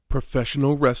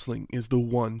Professional wrestling is the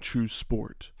one true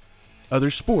sport. Other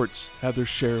sports have their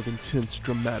share of intense,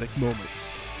 dramatic moments,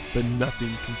 but nothing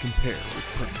can compare with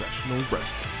professional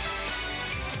wrestling.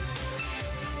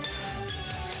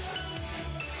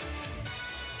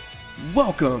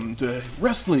 Welcome to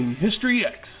Wrestling History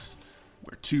X,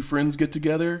 where two friends get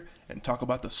together and talk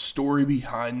about the story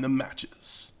behind the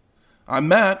matches. I'm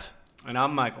Matt. And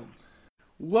I'm Michael.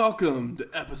 Welcome to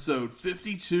episode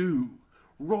 52,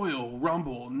 Royal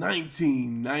Rumble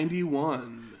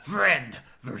 1991. Friend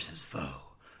versus foe.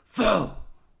 Foe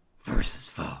versus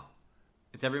foe.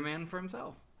 It's every man for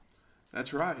himself.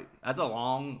 That's right. That's a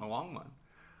long one.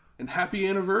 And happy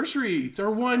anniversary. It's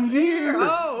our 1 year.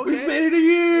 Oh, okay. We've made it a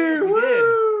year. We Woo! did.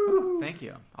 Oh, thank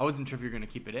you. I wasn't sure if you were going to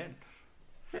keep it in.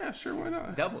 Yeah, sure. Why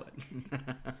not? Double it.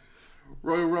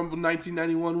 Royal Rumble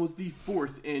 1991 was the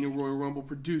fourth annual Royal Rumble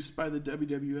produced by the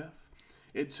WWF.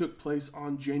 It took place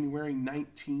on January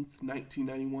 19th,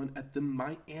 1991 at the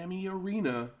Miami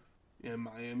Arena in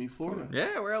Miami, Florida.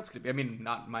 Yeah, where else could it be? I mean,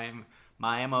 not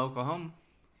Miami, Oklahoma.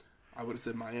 I would have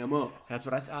said Miami. That's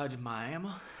what I said, Miami.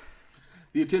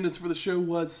 The attendance for the show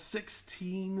was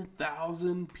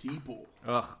 16,000 people.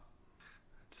 Ugh.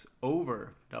 It's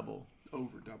over double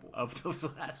Over double. of those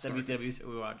last WCW shows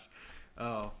we watched.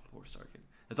 Oh, poor Starkey.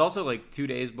 It's also like 2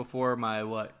 days before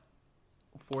my,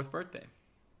 fourth birthday.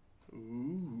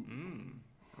 Ooh.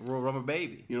 Royal Rumble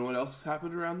baby. You know what else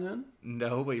happened around then?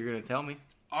 No, but you're going to tell me.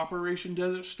 Operation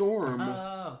Desert Storm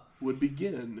Oh. would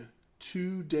begin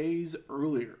 2 days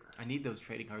earlier. I need those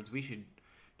trading cards. We should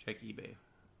check eBay.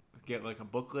 Get like a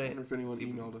booklet. I wonder if anyone see-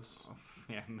 emailed us.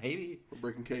 Yeah, maybe. We're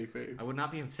breaking kayfabe. I would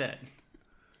not be upset.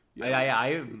 Yeah.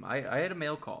 I had a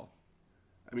mail call.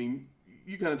 I mean,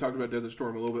 you kind of talked about Desert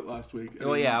Storm a little bit last week.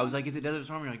 Oh yeah, I was like, is it Desert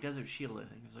Storm? You're like, Desert Shield, I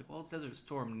think. I was like, well, it's Desert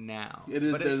Storm now. It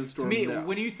is Desert Storm to me, now.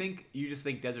 when you think, you just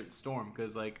think Desert Storm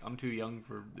because like I'm too young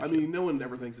for. I mean, no one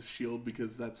ever thinks of S.H.I.E.L.D.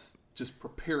 because that's just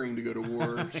preparing to go to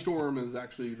war. Storm is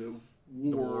actually the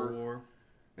war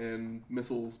and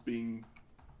missiles being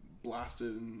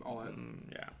blasted and all that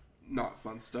Yeah. not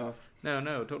fun stuff. No,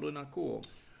 totally not cool.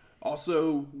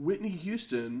 Also, Whitney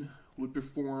Houston would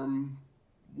perform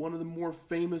one of the more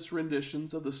famous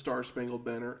renditions of the Star Spangled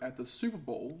Banner at the Super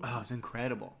Bowl Oh, it's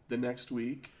incredible. the next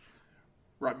week,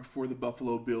 right before the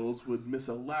Buffalo Bills would miss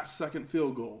a last-second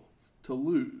field goal to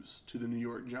lose to the New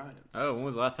York Giants. Oh, when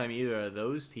was the last time either of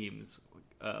those teams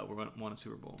won a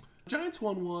Super Bowl? Giants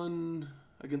won one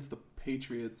against the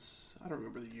Patriots. I don't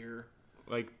remember the year.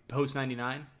 Like post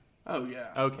 '99. Oh, yeah.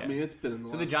 Okay. I mean, it's been in the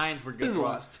So last, the Giants were it's been good in the for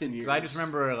last 10 years. Because I just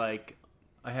remember, like,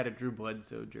 I had a Drew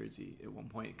Bledsoe jersey at one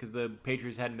point because the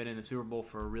Patriots hadn't been in the Super Bowl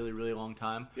for a really, really long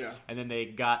time. Yeah. And then they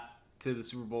got to the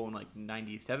Super Bowl in, like,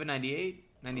 97, 98,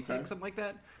 96, Okay. something like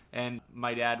that. And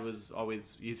my dad was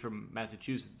always, he's from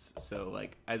Massachusetts. So,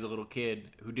 like, as a little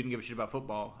kid who didn't give a shit about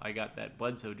football, I got that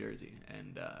Bledsoe jersey.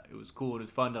 And it was cool. It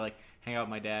was fun to, like, hang out with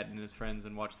my dad and his friends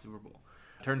and watch the Super Bowl.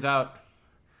 Turns out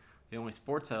the only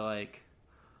sports I like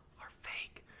are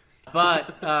fake.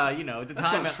 But, you know, at the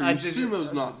time... That's not true.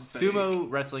 Sumo's not fake. Sumo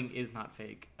wrestling is not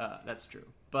fake. That's true.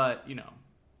 But, you know,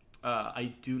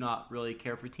 I do not really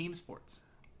care for team sports.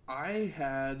 I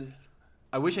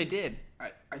wish I did.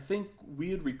 think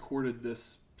we had recorded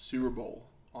this Super Bowl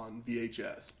on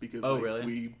VHS because Really?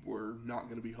 we were not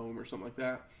going to be home or something like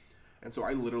that. And so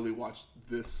I literally watched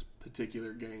this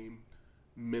particular game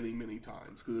many, many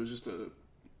times because it was just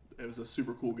a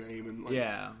super cool game and like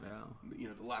Yeah. you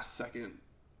know, the last second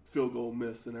field goal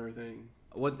miss and everything.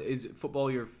 What is football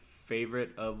your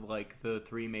favorite of like the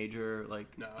three major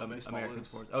like No, baseball American is.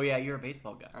 sports? Oh yeah, you're a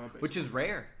baseball guy, I'm a baseball which is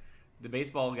rare. The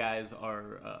baseball guys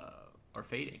are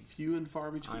fading. Few and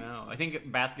far between. I know. I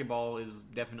think basketball has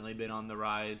definitely been on the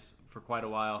rise for quite a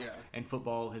while, Yeah. and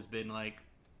football has been like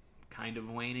kind of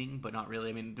waning, but not really.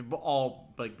 I mean, they're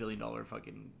all like billion-dollar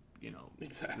fucking, you know,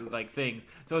 Exactly. like things.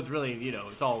 So it's really, you know,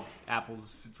 it's all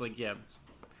apples. It's like, yeah,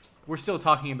 we're still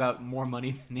talking about more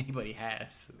money than anybody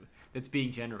has that's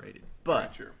being generated. But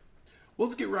Right, sure. Well,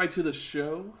 let's get right to the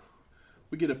show.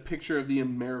 We get a picture of the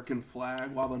American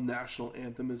flag while the national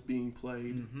anthem is being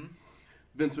played. Mm-hmm.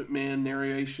 Vince McMahon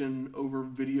narration over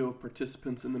video of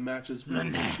participants in the matches we the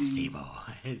will Nasty see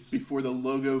Boys. before the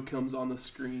logo comes on the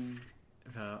screen.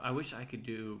 I wish I could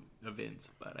do a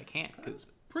Vince, but I can't because That's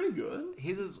pretty good.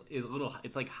 his is a little.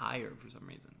 It's like higher for some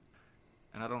reason,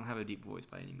 and I don't have a deep voice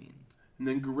by any means. And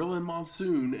then Gorilla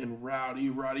Monsoon and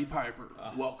Roddy Piper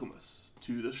welcome us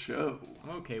to the show. I'm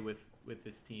okay with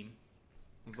this team,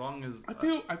 as long as I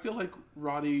feel like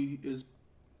Roddy is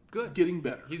good. getting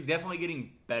better. He's definitely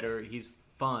getting better. He's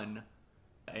fun,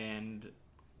 and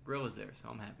Gorilla's there, so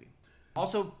I'm happy.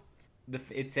 Also,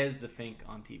 it says the Fink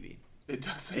on TV. It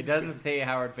does say It doesn't say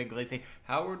Howard Finkel. They say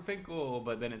Howard Finkel,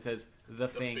 but then it says the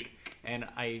Fink, and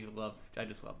I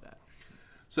just love that.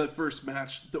 So that first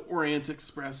match, the Orient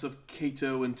Express of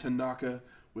Kato and Tanaka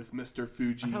with Mr.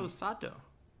 Fuji. I thought it was Sato.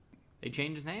 They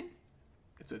changed his name?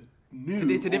 It's a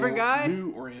It's a different guy?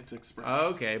 New Orient Express. Oh,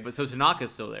 okay, but so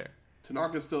Tanaka's still there.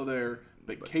 Tanaka's still there,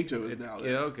 but Kato is now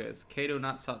there. Yeah, okay, it's Kato,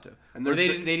 not Sato. And Or they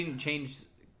didn't change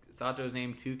Sato's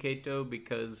name to Kato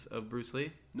because of Bruce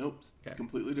Lee? Nope, Okay.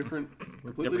 completely different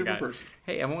guy. person.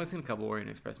 Hey, I've only seen a couple Orient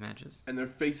Express matches. And they're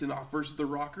facing off versus the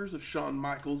Rockers of Shawn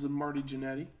Michaels and Marty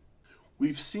Jannetty.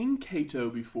 We've seen Kato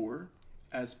before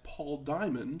as Paul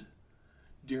Diamond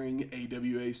during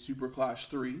AWA Super Clash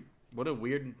 3, What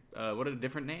a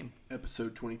different name.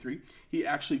 episode 23. He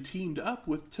actually teamed up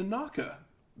with Tanaka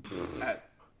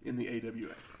in the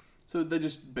AWA. So they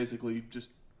just basically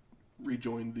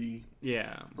rejoined the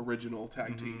Yeah. original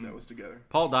tag team that was together.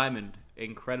 Paul Diamond,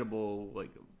 incredible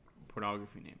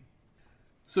pornography name.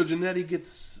 So Jannetty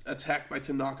gets attacked by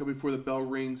Tanaka before the bell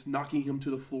rings, knocking him to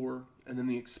the floor, and then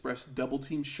the Express double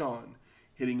teams Shawn,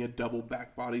 hitting a double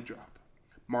back body drop.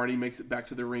 Marty makes it back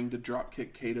to the ring to drop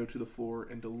kick Kato to the floor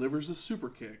and delivers a super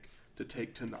kick to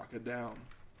take Tanaka down.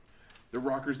 The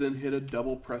Rockers then hit a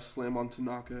double press slam on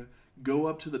Tanaka, go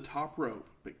up to the top rope,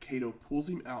 but Kato pulls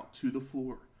him out to the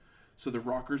floor. So the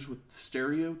Rockers with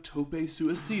stereo tope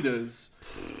suicidas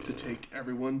to take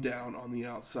everyone down on the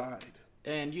outside.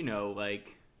 And you know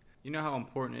how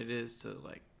important it is to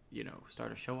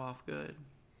start a show off good.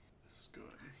 This is good.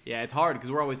 Yeah, it's hard because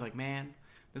we're always like, man,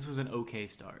 this was an okay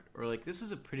start, or this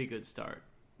was a pretty good start.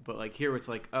 But here it's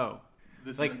like, oh,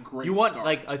 This is a great you want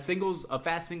start. a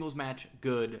fast singles match,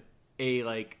 good,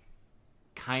 a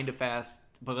kind of fast,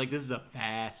 but this is a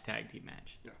fast tag team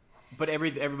match. Yeah. But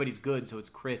everybody's good, so it's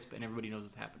crisp and everybody knows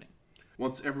what's happening.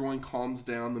 Once everyone calms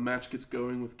down, the match gets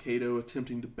going with Kato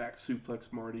attempting to back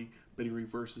suplex Marty, but he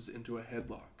reverses into a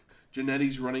headlock.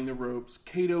 Jannetty's running the ropes,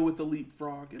 Kato with the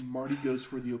leapfrog, and Marty goes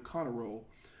for the O'Connor roll,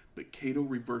 but Kato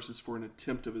reverses for an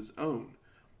attempt of his own.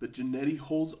 But Jannetty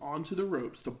holds onto the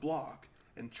ropes to block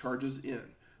and charges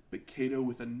in, but Kato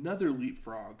with another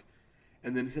leapfrog,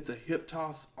 and then hits a hip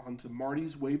toss onto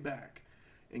Marty's way back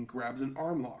and grabs an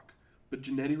arm lock. But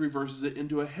Jannetty reverses it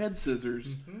into a head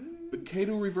scissors, but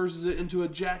Kato reverses it into a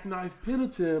jackknife pin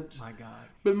attempt. My God.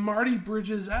 But Marty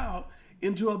bridges out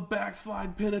into a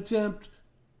backslide pin attempt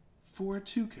for a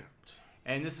 2 count.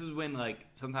 And this is when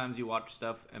sometimes you watch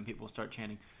stuff and people start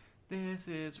chanting, "This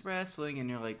is wrestling," and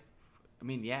you're like, I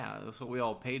mean, yeah, that's what we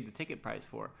all paid the ticket price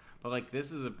for. But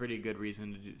this is a pretty good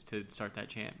reason to start that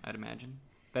chant, I'd imagine.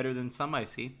 Better than some I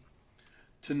see.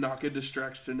 Tanaka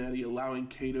distracts Jannetty, allowing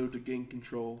Kato to gain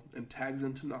control, and tags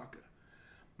in Tanaka.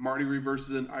 Marty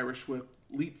reverses an Irish whip,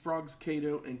 leapfrogs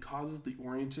Kato, and causes the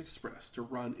Orient Express to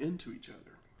run into each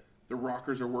other. The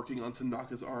Rockers are working on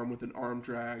Tanaka's arm with an arm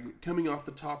drag, coming off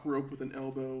the top rope with an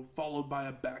elbow, followed by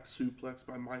a back suplex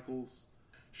by Michaels.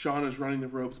 Shawn is running the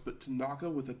ropes, but Tanaka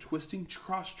with a twisting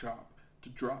cross chop to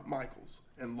drop Michaels,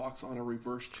 and locks on a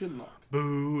reverse chin lock.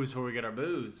 Boo is where we get our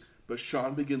boos. But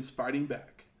Shawn begins fighting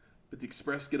back, but the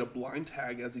Express get a blind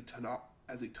tag as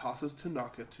he tosses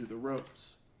Tanaka to the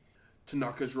ropes.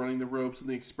 Tanaka's running the ropes, and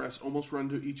the Express almost run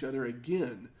into each other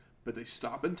again, but they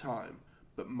stop in time.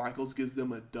 But Michaels gives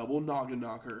them a double noggin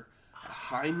knocker, a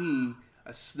high knee,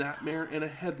 a snapmare, and a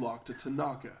headlock to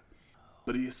Tanaka.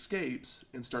 But he escapes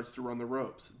and starts to run the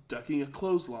ropes, ducking a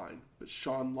clothesline, but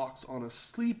Shawn locks on a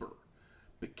sleeper.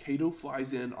 But Kato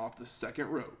flies in off the second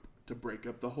rope to break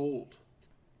up the hold.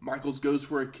 Michaels goes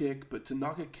for a kick, but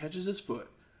Tanaka catches his foot,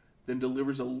 then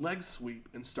delivers a leg sweep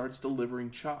and starts delivering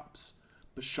chops.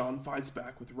 But Shawn fights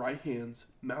back with right hands,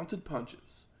 mounted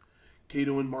punches.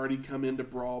 Kato and Marty come in to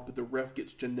brawl, but the ref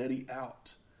gets Jannetty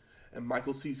out. And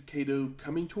Michael sees Kato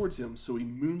coming towards him, so he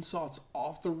moonsaults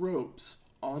off the ropes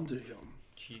onto him.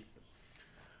 Jesus.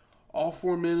 All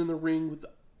 4 men in the ring with the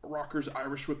Rockers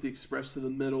Irish whip the Express to the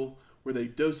middle, where they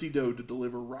do-si-do to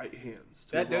deliver right hands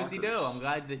to That the do-si-do. Rockers. I'm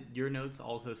glad that your notes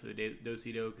also say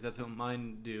do-si-do, because that's what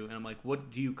mine do. And I'm like,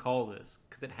 what do you call this?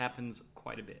 Because it happens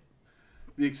quite a bit.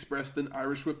 The Express then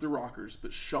Irish whip the Rockers,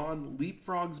 but Shawn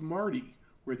leapfrogs Marty,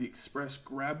 where the Express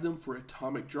grab them for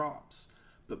atomic drops.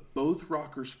 But both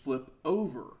Rockers flip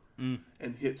over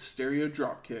and hit stereo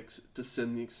drop kicks to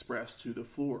send the Express to the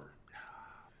floor.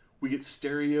 We get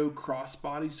stereo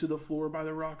crossbodies to the floor by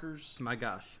the Rockers. My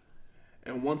gosh.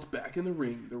 And once back in the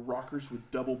ring, the Rockers with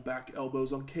double back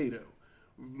elbows on Kato.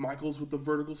 Michaels with the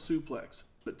vertical suplex,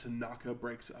 but Tanaka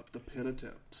breaks up the pin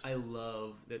attempt. I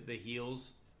love that the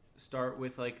heels start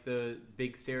with the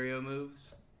big stereo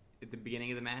moves at the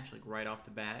beginning of the match, right off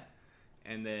the bat,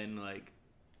 and then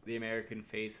the American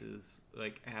faces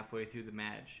halfway through the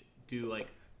match do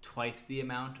like twice the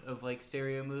amount of like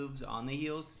stereo moves on the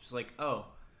heels. Just like, oh,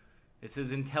 this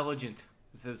is intelligent.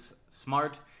 This is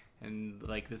smart. And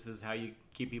like, this is how you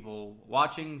keep people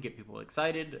watching, get people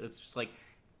excited. It's just like,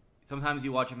 sometimes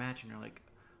you watch a match and you're like,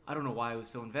 I don't know why I was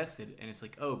so invested. And it's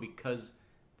like, oh, because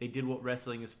they did what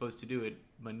wrestling is supposed to do. It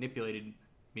manipulated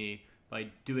me by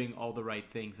doing all the right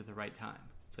things at the right time.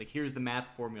 It's like, here's the math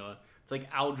formula. It's like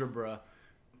algebra.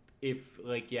 If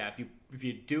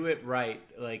you do it right,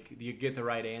 like you get the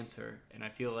right answer. And I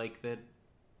feel like that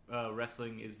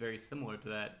wrestling is very similar to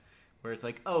that, where it's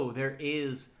like, oh, there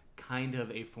is kind of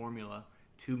a formula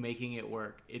to making it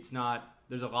work. It's not,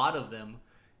 there's a lot of them,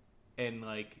 and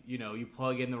like, you know, you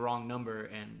plug in the wrong number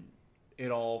and it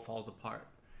all falls apart.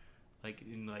 Like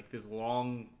in like this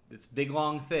big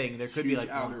long thing, there could be like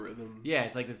algorithm.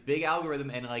 It's like this big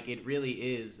algorithm, and like it really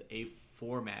is a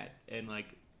format, and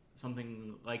like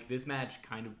something like this match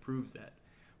kind of proves that.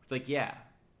 It's like, yeah,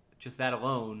 just that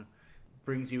alone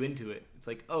brings you into it. It's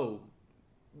like, oh,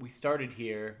 we started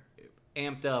here,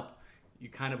 amped up. You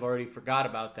kind of already forgot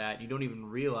about that. You don't even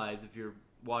realize, if you're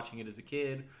watching it as a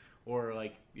kid or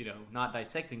like, you know, not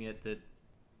dissecting it, that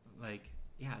like,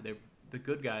 yeah, the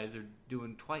good guys are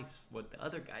doing twice what the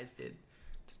other guys did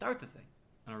to start the thing.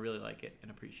 And I really like it and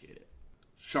appreciate it.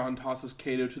 Sean tosses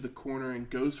Kato to the corner and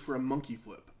goes for a monkey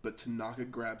flip, but Tanaka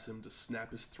grabs him to snap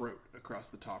his throat across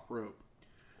the top rope.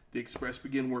 The Express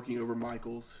begin working over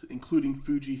Michaels, including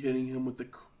Fuji hitting him with the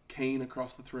cane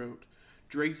across the throat,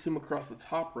 drapes him across the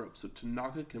top rope so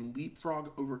Tanaka can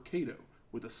leapfrog over Kato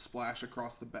with a splash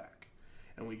across the back.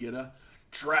 And we get a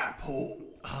trap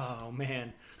hold. Oh,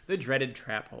 man. The dreaded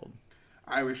trap hold.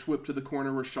 Irish whip to the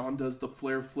corner where Sean does the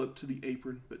flare flip to the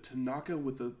apron, but Tanaka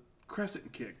with a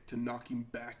crescent kick to knock him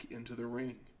back into the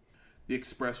ring. The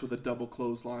Express with a double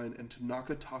clothesline, and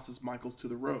Tanaka tosses Michaels to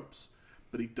the ropes,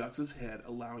 but he ducks his head,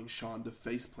 allowing Sean to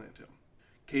faceplant him.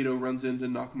 Kato runs in to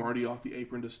knock Marty off the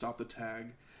apron to stop the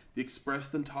tag. The Express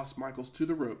then toss Michaels to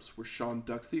the ropes, where Sean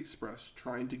ducks the Express,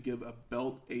 trying to give a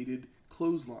belt-aided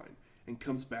clothesline, and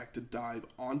comes back to dive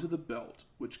onto the belt,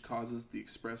 which causes the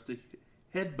Express to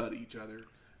headbutt each other,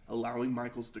 allowing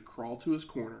Michaels to crawl to his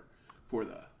corner for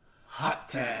the hot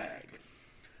tag.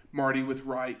 Marty with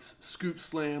rights, scoop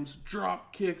slams,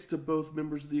 drop kicks to both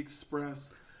members of the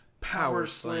Express, power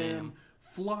slam,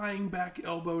 flying back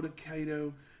elbow to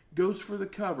Kato, goes for the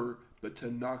cover, but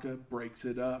Tanaka breaks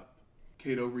it up.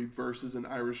 Kato reverses an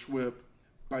Irish whip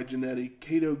by Jannetty.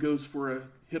 Kato goes for a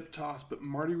hip toss, but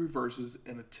Marty reverses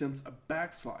and attempts a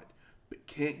backslide, but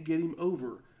can't get him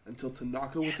over until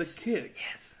Tanaka with a kick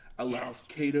allows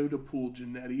Kato to pull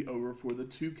Jannetty over for the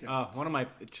 2 count. One of my,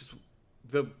 just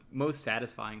the most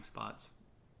satisfying spots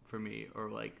for me are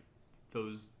like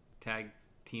those tag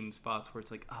team spots where it's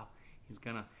like, oh, he's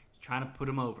trying to put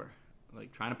him over,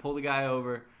 like trying to pull the guy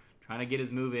over, trying to get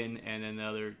his move in, and then the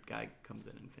other guy comes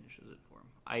in and finishes it for him.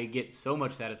 I get so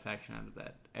much satisfaction out of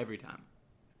that every time.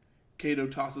 Kato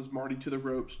tosses Marty to the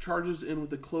ropes, charges in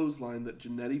with a clothesline that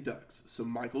Jannetty ducks, so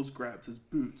Michaels grabs his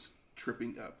boots,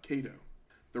 tripping up Kato.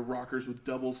 The Rockers with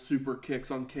double super kicks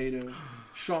on Kato.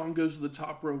 Sean goes to the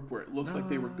top rope where it looks like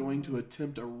they were going to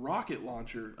attempt a rocket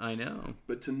launcher. I know.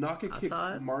 But Tanaka kicks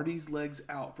Marty's legs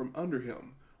out from under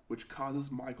him, which causes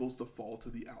Michaels to fall to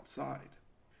the outside.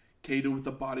 Kato with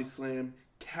the body slam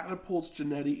catapults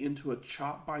Jannetty into a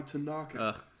chop by Tanaka.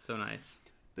 Ugh, so nice.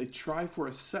 They try for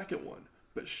a second one,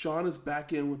 but Sean is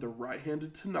back in with a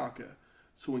right-handed Tanaka,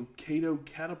 so when Kato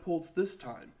catapults this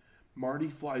time, Marty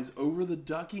flies over the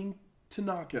ducking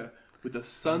Tanaka with a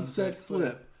sunset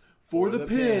flip for the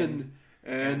pin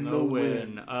and the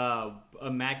win.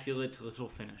 Immaculate little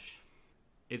finish.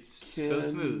 It's so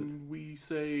smooth. Can we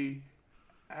say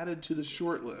added to the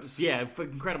short list? Yeah,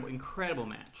 incredible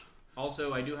match.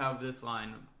 Also, I do have this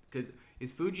line, because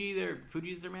is Fuji's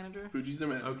their manager? Fuji's their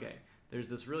manager. Okay. There's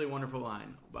this really wonderful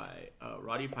line by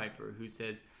Roddy Piper who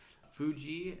says,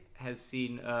 Fuji has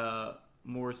seen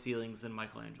more ceilings than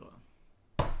Michelangelo.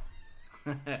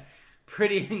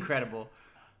 Pretty incredible.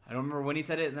 I don't remember when he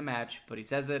said it in the match, but he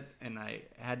says it, and I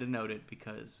had to note it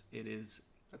because it is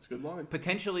that's a good line.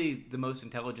 Potentially the most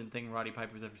intelligent thing Roddy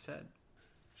Piper's ever said.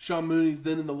 Sean Mooney's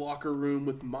then in the locker room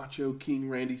with Macho King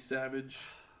Randy Savage,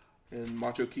 and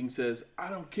Macho King says, I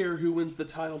don't care who wins the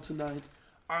title tonight.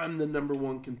 I'm the number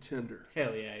 1 contender.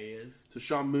 Hell yeah, he is. So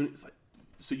Sean Mooney's like,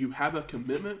 so you have a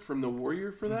commitment from the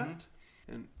Warrior for that?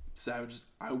 And Savage is,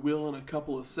 I will in a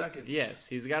couple of seconds. Yes,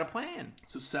 he's got a plan.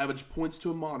 So Savage points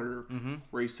to a monitor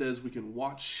where he says we can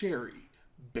watch Sherry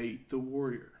bait the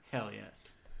Warrior. Hell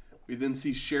yes. We then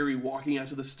see Sherry walking out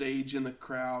to the stage in the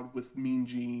crowd with Mean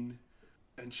Gene.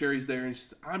 And Sherry's there and she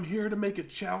says, I'm here to make a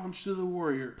challenge to the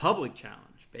Warrior. Public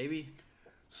challenge, baby.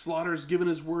 Slaughter's given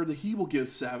his word that he will give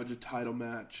Savage a title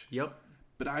match. Yep.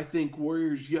 But I think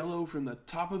Warrior's yellow from the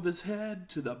top of his head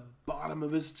to the bottom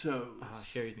of his toes. Oh,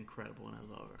 Sherry's incredible and I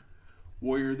love her.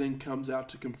 Warrior then comes out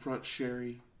to confront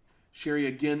Sherry. Sherry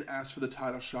again asks for the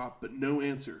title shot, but no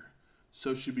answer.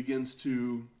 So she begins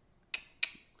to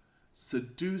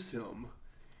seduce him,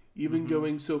 even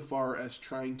going so far as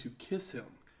trying to kiss him.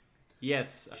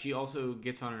 Yes, she also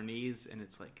gets on her knees, and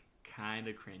it's like kind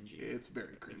of cringy. It's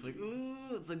very cringy. It's like,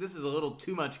 ooh, it's like this is a little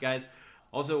too much, guys.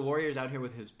 Also, Warrior's out here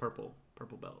with his purple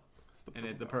belt,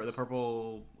 the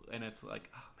purple, and it's like,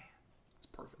 oh man, it's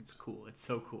perfect. It's cool. It's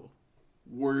so cool.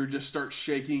 Warrior just starts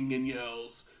shaking and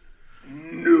yells,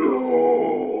 "No!"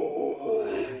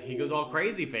 He goes all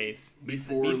crazy face. Beats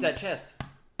that chest.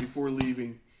 Before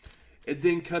leaving. It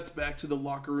then cuts back to the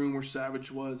locker room where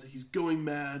Savage was. He's going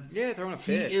mad. Yeah, throwing a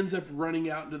fit. He ends up running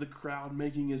out into the crowd,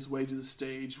 making his way to the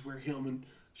stage where him and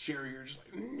Sherry are just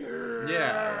like, "Nerd."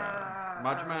 Yeah.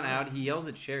 Macho Man out. He yells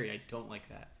at Sherry. I don't like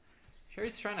that.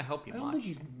 Sherry's trying to help you, I don't think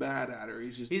he's mad at her.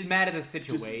 He's mad at the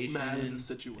situation. Just mad at the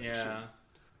situation. Yeah.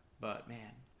 But,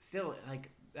 man, still, like,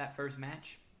 that first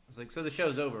match, I was like, so the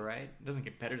show's over, right? It doesn't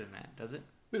get better than that, does it?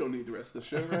 We don't need the rest of the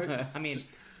show, right? I mean...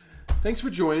 Thanks for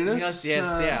joining us.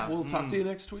 Yes, yeah. We'll talk to you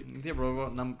next week. Yeah,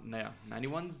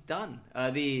 91's done.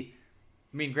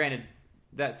 Granted,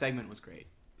 that segment was great.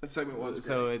 That segment was great.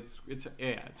 So it's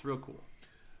real cool.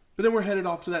 But then we're headed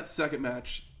off to that second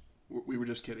match. We were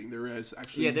just kidding. There is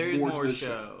actually there is more to the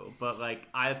show. But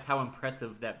that's how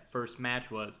impressive that first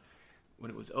match was. When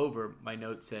it was over, my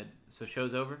note said, "So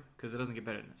show's over because it doesn't get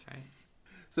better than this, right?"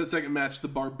 So that second match, the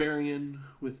Barbarian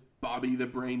with Bobby the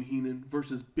Brain Heenan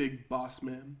versus Big Boss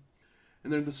Man.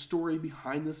 And then the story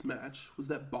behind this match was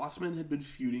that Bossman had been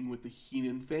feuding with the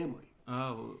Heenan family.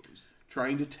 Oh.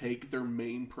 Trying to take their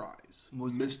main prize,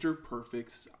 Mr.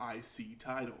 Perfect's IC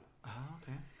title. Oh,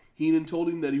 okay. Heenan told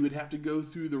him that he would have to go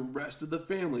through the rest of the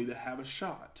family to have a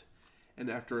shot. And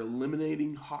after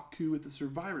eliminating Haku at the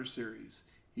Survivor Series,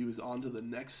 he was on to the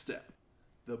next step,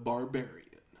 the Barbarian.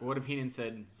 What if Heenan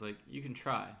said, it's like, you can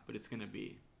try, but it's going to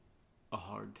be a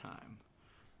hard time.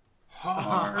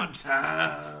 Hard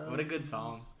time. What a good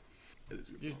song. It is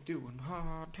a good You're song. doing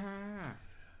hard time.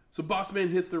 So Bossman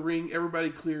hits the ring, everybody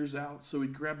clears out, so he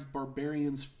grabs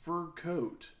Barbarian's fur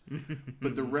coat.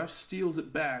 But the ref steals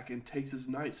it back and takes his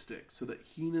nightstick so that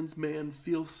Heenan's man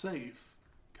feels safe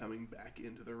coming back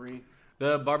into the ring.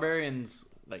 The Barbarian's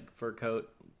fur coat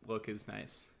look is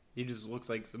nice. He just looks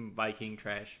like some Viking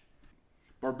trash.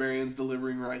 Barbarian's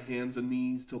delivering right hands and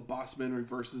knees till Bossman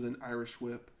reverses an Irish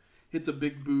whip. Hits a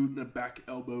big boot and a back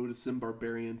elbow to send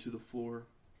Barbarian to the floor.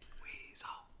 Weasel.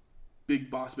 Big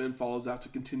Bossman follows out to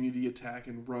continue the attack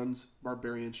and runs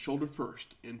Barbarian shoulder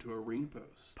first into a ring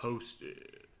post.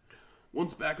 Posted.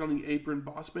 Once back on the apron,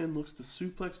 Bossman looks to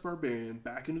suplex Barbarian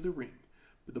back into the ring,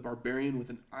 but the Barbarian with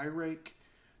an eye rake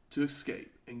to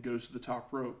escape and goes to the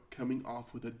top rope, coming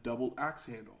off with a double axe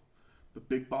handle. But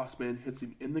Big Bossman hits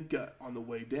him in the gut on the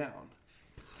way down,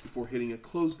 before hitting a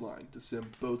clothesline to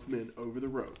send both men over the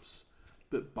ropes,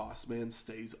 but Bossman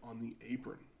stays on the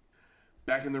apron.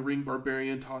 Back in the ring,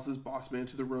 Barbarian tosses Bossman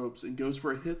to the ropes and goes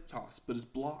for a hip toss, but is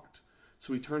blocked,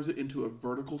 so he turns it into a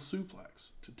vertical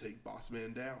suplex to take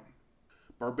Bossman down.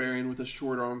 Barbarian with a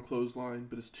short arm clothesline,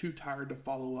 but is too tired to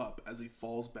follow up as he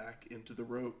falls back into the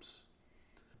ropes.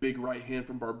 Big right hand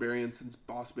from Barbarian sends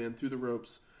Bossman through the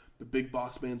ropes, but Big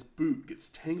Bossman's boot gets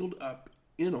tangled up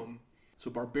in him. So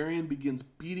Barbarian begins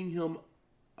beating him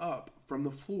up from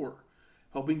the floor,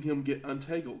 helping him get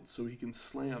untangled so he can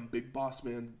slam Big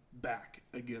Bossman back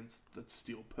against the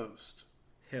steel post.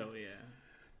 Hell yeah.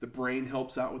 The Brain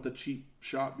helps out with a cheap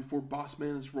shot before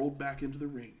Bossman is rolled back into the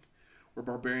ring, where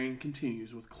Barbarian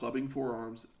continues with clubbing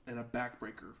forearms and a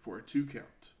backbreaker for a 2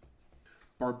 count.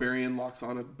 Barbarian locks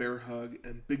on a bear hug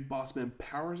and Big Bossman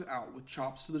powers out with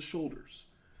chops to the shoulders.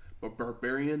 But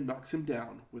Barbarian knocks him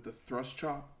down with a thrust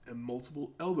chop and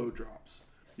multiple elbow drops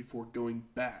before going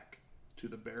back to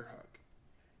the bear hug.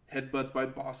 Headbutts by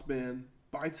Bossman,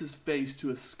 bites his face to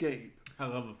escape. I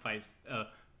love a face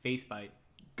bite.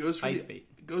 Goes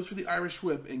for the Irish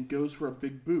whip and goes for a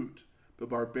big boot. But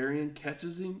Barbarian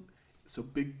catches him, so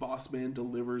Big Bossman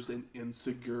delivers an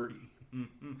insecurity.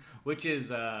 Mm-hmm. Which is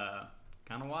kind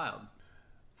of wild.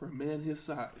 For a man his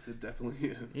size, it definitely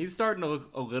is. He's starting to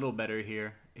look a little better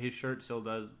here. His shirt still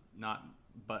does not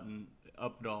button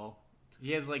up at all.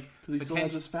 He has because he still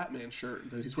has his fat man shirt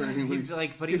that he's wearing.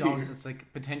 But he's always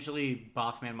potentially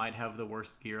Bossman might have the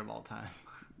worst gear of all time.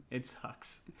 It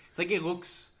sucks. It's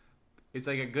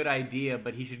like a good idea,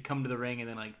 but he should come to the ring and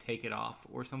then take it off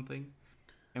or something,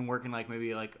 and work in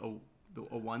maybe a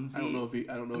a onesie. I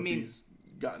don't know if he's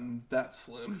gotten that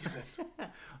slim yet.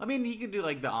 I mean, he could do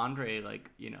like the Andre,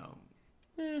 like,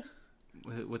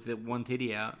 with the one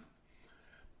titty out.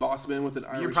 Bossman with an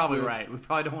Irish You're probably whip. right. We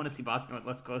probably don't want to see Bossman with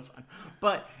less clothes on.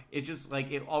 But it's just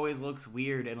like, it always looks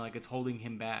weird and like it's holding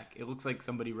him back. It looks like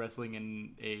somebody wrestling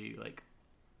in a, like,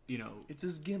 It's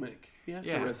his gimmick. He has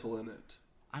to wrestle in it.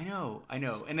 I know.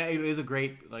 And it is a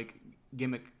great, like,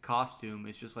 gimmick costume.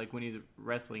 It's just like when he's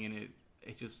wrestling in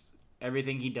it just,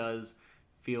 everything he does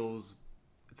feels,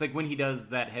 it's like when he does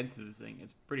that head scissors thing,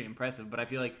 it's pretty impressive. But I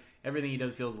feel like everything he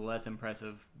does feels less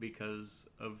impressive because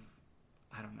of,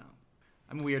 I don't know.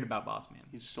 I'm weird about Bossman.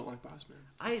 You just don't like Bossman.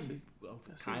 I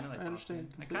kind of like Bossman. I understand.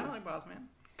 I kind of like Bossman.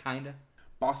 Kind of.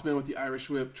 Bossman with the Irish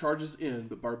whip charges in,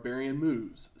 but Barbarian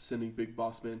moves, sending Big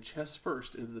Bossman chest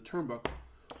first into the turnbuckle,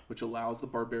 which allows the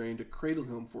Barbarian to cradle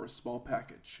him for a small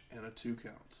package and a 2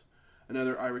 count.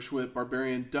 Another Irish whip,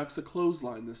 Barbarian ducks a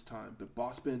clothesline this time, but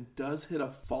Bossman does hit a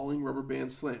falling rubber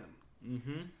band slam.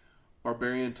 Mm-hmm.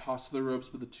 Barbarian tosses to the ropes,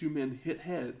 but the two men hit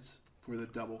heads for the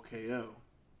double KO.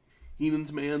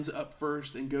 Heenan's man's up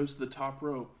first and goes to the top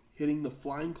rope, hitting the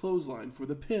flying clothesline for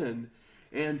the pin.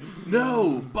 And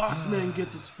no! Bossman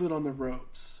gets his foot on the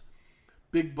ropes.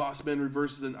 Big Bossman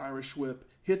reverses an Irish whip,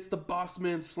 hits the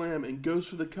Bossman slam, and goes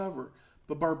for the cover.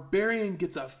 But Barbarian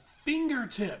gets a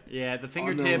fingertip. Yeah, the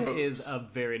fingertip is a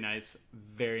very nice,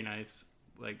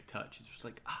 like, touch. It's just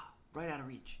like, right out of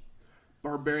reach.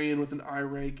 Barbarian with an eye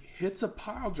rake hits a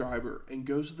pile driver and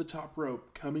goes to the top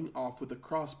rope, coming off with a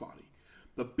crossbody.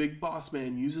 But Big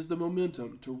Bossman uses the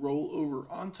momentum to roll over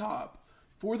on top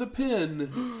for the pin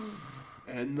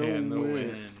and the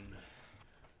win.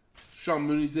 Sean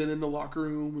Mooney's then in the locker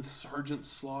room with Sergeant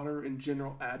Slaughter and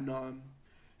General Adnan.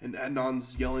 And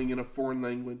Adnan's yelling in a foreign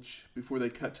language before they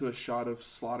cut to a shot of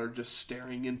Slaughter just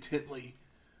staring intently.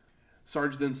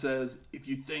 Sarge then says, "If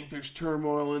you think there's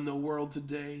turmoil in the world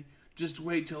today, just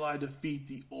wait till I defeat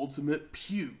the ultimate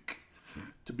puke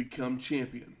to become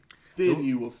champion. Then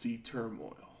you will see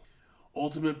turmoil.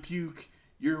 Ultimate puke,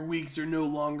 your weeks are no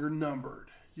longer numbered.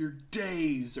 Your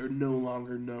days are no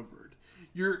longer numbered.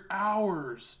 Your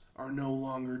hours are no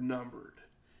longer numbered.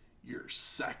 Your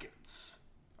seconds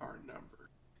are numbered."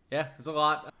 Yeah, it's a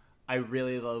lot. I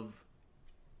really love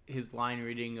his line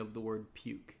reading of the word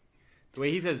puke. The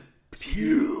way he says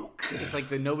puke, it's like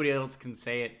that nobody else can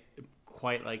say it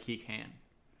quite like he can.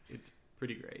 It's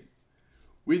pretty great.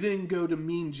 We then go to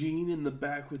Mean Gene in the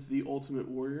back with the Ultimate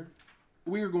Warrior.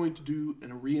 We are going to do a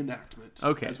reenactment,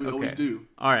 as we always do.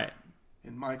 All right.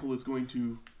 And Michael is going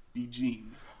to be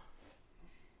Gene.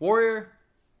 Warrior,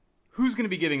 who's going to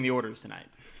be giving the orders tonight?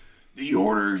 The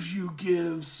orders you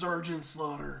give, Sergeant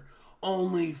Slaughter,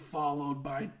 only followed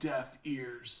by deaf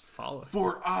ears.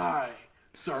 For I,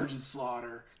 Sergeant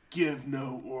Slaughter, give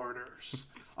no orders.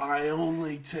 I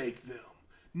only take them.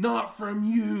 Not from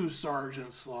you,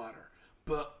 Sergeant Slaughter,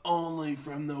 but only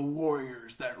from the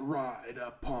warriors that ride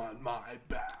upon my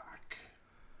back.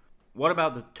 What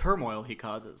about the turmoil he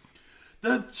causes?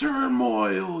 The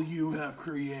turmoil you have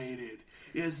created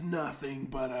is nothing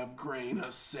but a grain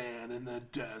of sand in the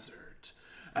desert.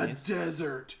 Nice. A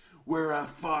desert where a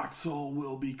foxhole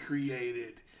will be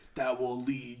created that will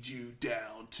lead you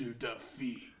down to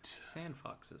defeat. Sand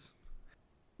foxes.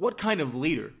 What kind of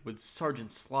leader would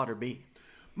Sergeant Slaughter be?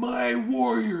 My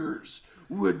warriors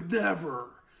would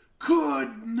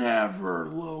could never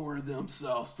lower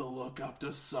themselves to look up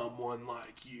to someone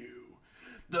like you.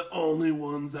 The only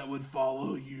ones that would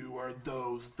follow you are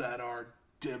those that are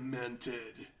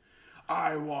demented.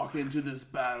 I walk into this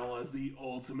battle as the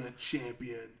ultimate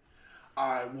champion.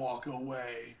 I walk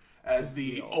away as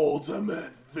the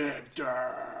ultimate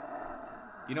victor.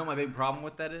 You know what my big problem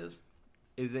with that is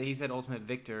that he said ultimate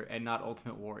victor and not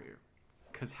ultimate warrior.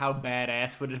 Because how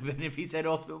badass would it have been if he said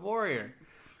ultimate warrior?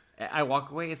 I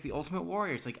walk away as the ultimate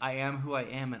warrior. It's like, I am who I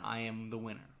am and I am the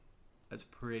winner. That's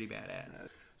pretty badass.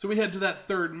 So we head to that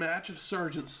third match of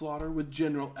Sergeant Slaughter with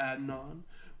General Adnan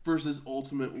versus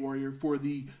Ultimate Warrior for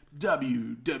the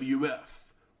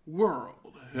WWF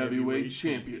World Heavyweight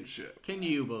Championship. Can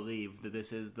you believe that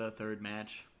this is the third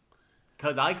match?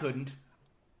 Because I couldn't.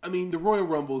 I mean, the Royal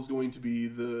Rumble is going to be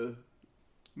the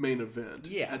main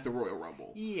event at the Royal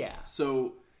Rumble. Yeah.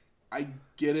 So I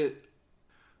get it,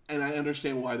 and I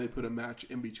understand why they put a match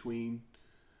in between,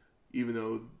 even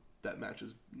though that match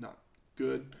is not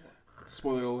good.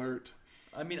 Spoiler alert.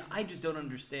 I mean, I just don't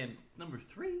understand. Number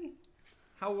 3?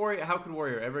 How could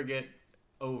Warrior ever get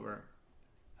over?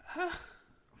 I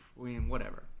mean,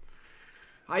 whatever.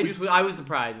 I was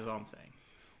surprised is all I'm saying.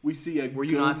 We see Were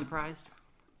you not surprised?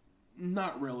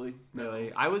 Not really. No.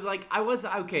 Really? I was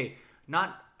okay.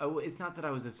 Not it's not that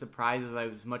I was as surprised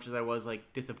as much as I was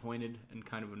like disappointed and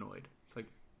kind of annoyed. It's like,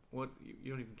 what?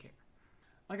 You don't even care.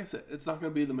 Like I said, it's not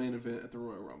going to be the main event at the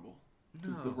Royal Rumble.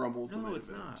 No, the Rumble's the main it's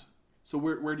event. not. So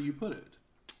where do you put it?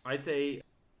 I say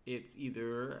it's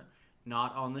either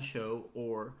not on the show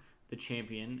or the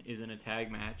champion is in a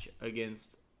tag match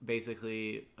against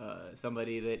basically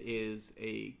somebody that is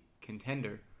a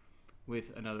contender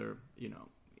with another,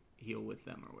 heel with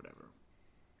them or whatever.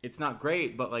 It's not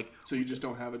great, but like... So you just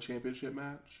don't have a championship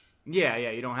match? Yeah,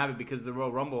 you don't have it because the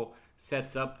Royal Rumble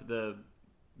sets up the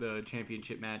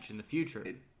championship match in the future.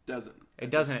 It doesn't. It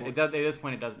doesn't. At this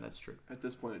point, it doesn't. That's true. At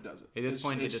this point, it doesn't. At this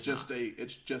point, it's just not.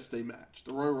 It's just a match.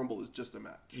 The Royal Rumble is just a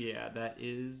match. Yeah, that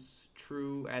is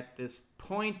true. At this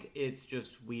point, it's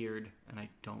just weird, and I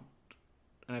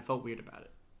felt weird about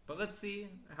it. But let's see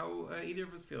how either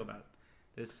of us feel about it.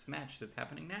 This match that's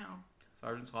happening now,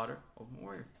 Sergeant Slaughter, Ultimate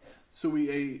Warrior. So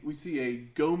we see a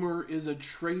Gomer is a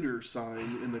traitor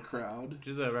sign in the crowd, which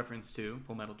is a reference to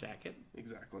Full Metal Jacket.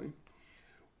 Exactly.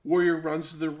 Warrior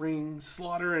runs to the ring.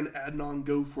 Slaughter and Adnan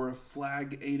go for a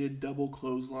flag-aided double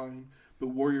clothesline, but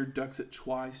Warrior ducks it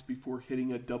twice before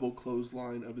hitting a double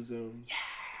clothesline of his own. Yeah!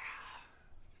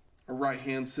 A right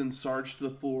hand sends Sarge to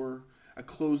the floor. A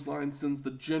clothesline sends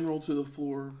the General to the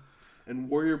floor. And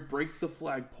Warrior breaks the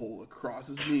flagpole across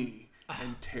his knee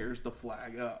and tears the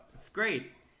flag up. It's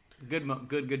great.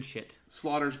 Good shit.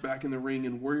 Slaughter's back in the ring,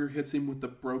 and Warrior hits him with the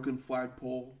broken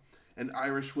flagpole. An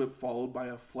Irish whip followed by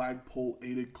a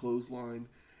flagpole-aided clothesline,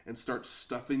 and starts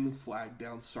stuffing the flag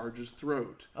down Sarge's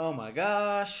throat. Oh my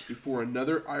gosh. Before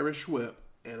another Irish whip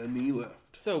and a knee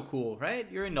lift. So cool, right?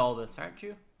 You're into all this, aren't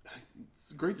you?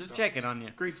 It's a great start. Just checking on you.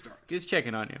 Great start. Just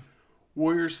checking on you.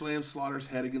 Warrior slams Slaughter's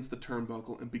head against the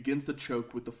turnbuckle and begins to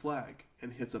choke with the flag,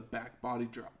 and hits a back body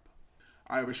drop.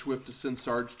 Irish whip to send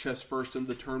Sarge chest first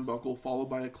into the turnbuckle, followed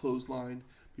by a clothesline,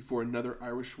 before another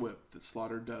Irish whip that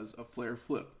Slaughter does a flare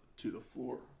flip to the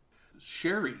floor.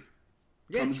 Sherry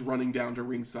comes running down to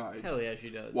ringside. Hell yeah, she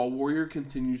does. While Warrior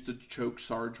continues to choke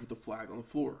Sarge with the flag on the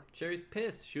floor. Sherry's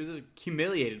pissed. She was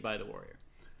humiliated by the Warrior.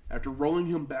 After rolling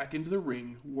him back into the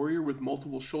ring, Warrior with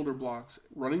multiple shoulder blocks,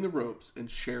 running the ropes, and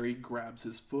Sherry grabs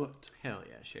his foot. Hell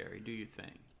yeah, Sherry, do your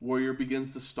thing. Warrior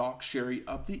begins to stalk Sherry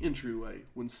up the entryway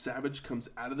when Savage comes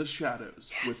out of the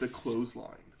shadows with a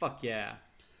clothesline. Fuck yeah.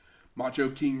 Macho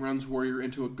King runs Warrior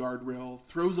into a guardrail,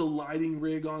 throws a lighting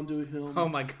rig onto him. Oh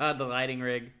my god, the lighting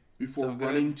rig. Before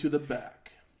running to the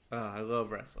back. Oh, I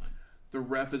love wrestling. The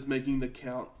ref is making the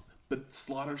count, but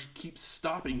Slaughter keeps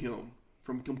stopping him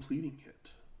from completing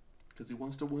it. Because he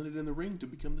wants to win it in the ring to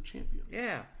become the champion.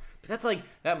 Yeah. But that's like,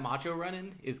 that Macho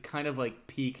run-in is kind of like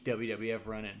peak WWF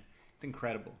run-in. It's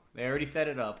incredible. They already set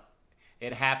it up.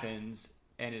 It happens,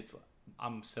 and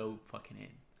I'm so fucking in.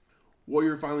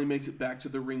 Warrior finally makes it back to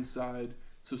the ringside,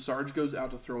 so Sarge goes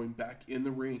out to throw him back in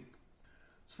the ring.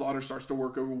 Slaughter starts to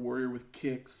work over Warrior with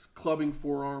kicks, clubbing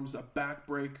forearms, a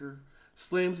backbreaker,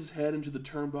 slams his head into the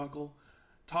turnbuckle,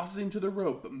 tosses him to the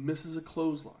rope but misses a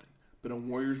clothesline. But on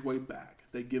Warrior's way back,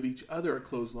 they give each other a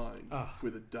clothesline for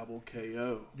the double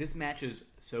KO. This match is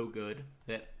so good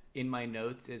that in my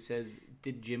notes it says,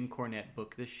 did Jim Cornette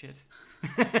book this shit?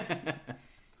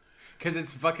 Because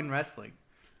it's fucking wrestling.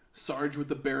 Sarge with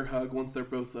the bear hug once they're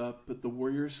both up, but the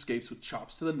Warrior escapes with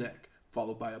chops to the neck,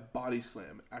 followed by a body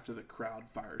slam after the crowd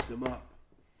fires him up.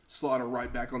 Slaughter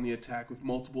right back on the attack with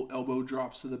multiple elbow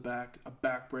drops to the back, a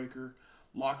backbreaker,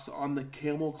 locks on the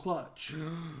camel clutch.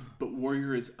 But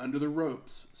Warrior is under the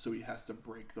ropes, so he has to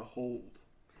break the hold.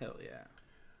 Hell yeah.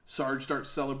 Sarge starts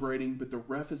celebrating, but the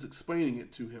ref is explaining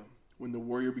it to him when the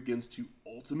Warrior begins to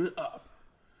ultimate up.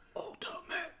 Ultimate.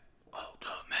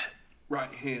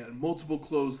 Right hand, multiple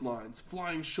clotheslines,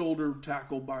 flying shoulder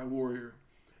tackle by Warrior.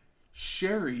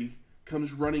 Sherry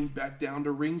comes running back down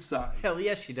to ringside. Hell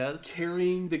yes, she does.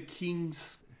 Carrying the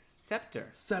King's scepter.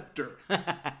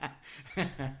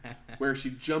 Where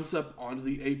she jumps up onto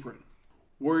the apron.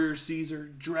 Warrior sees her,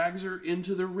 drags her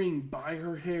into the ring by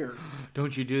her hair.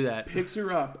 Don't you do that. Picks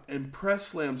her up and press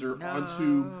slams her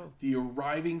onto the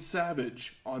arriving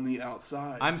Savage on the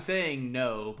outside. I'm saying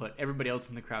no, but everybody else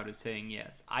in the crowd is saying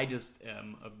yes. I just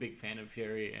am a big fan of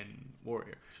Sherry and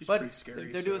Warrior. She's pretty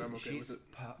scary, so I'm okay with it.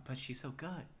 But she's so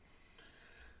good.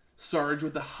 Sarge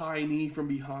with the high knee from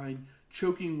behind,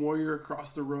 choking Warrior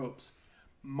across the ropes.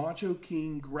 Macho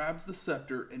King grabs the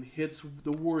scepter and hits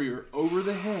the Warrior over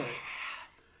the head.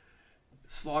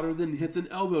 Slaughter then hits an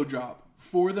elbow drop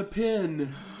for the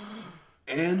pin.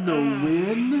 And the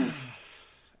win?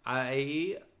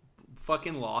 I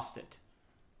fucking lost it.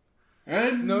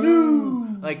 And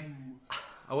new! Like,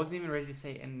 I wasn't even ready to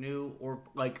say and new, or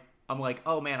like, I'm like,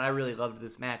 oh man, I really loved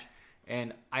this match.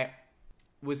 And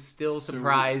was still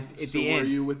surprised at the end.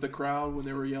 Were you with the crowd when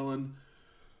they were yelling,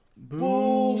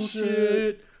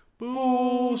 "Bullshit!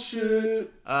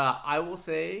 Bullshit!" I will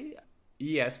say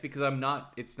yes, because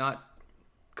it's not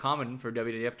common for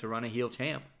WWF to run a heel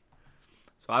champ.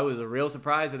 So I was real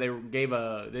surprised that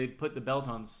they put the belt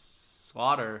on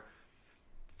Slaughter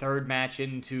third match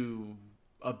into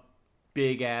a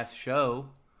big ass show.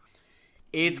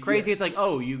 It's crazy. Yes. It's like,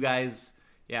 oh, you guys,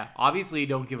 obviously you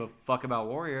don't give a fuck about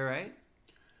Warrior, right?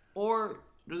 Or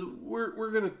is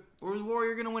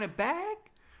Warrior gonna win it back?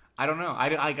 I don't know.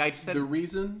 I just said the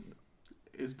reason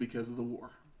is because of the war.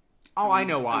 Oh, I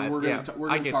know why. And we're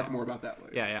gonna talk more about that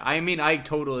later. Yeah. I mean, I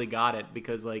totally got it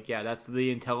because, that's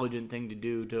the intelligent thing to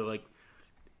do to,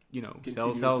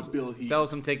 sell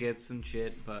some tickets and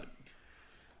shit.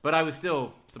 But I was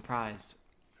still surprised.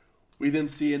 We then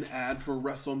see an ad for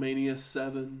WrestleMania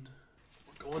 7.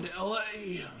 We're going to LA.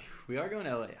 We are going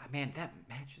to LA. Man, that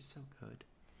match is so good.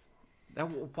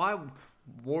 Why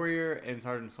Warrior and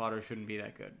Sergeant Slaughter shouldn't be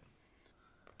that good?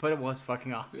 But it was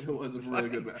fucking awesome. It was a really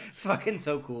good match. It's fucking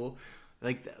so cool.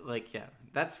 That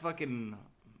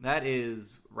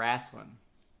is wrestling.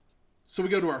 So we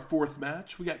go to our fourth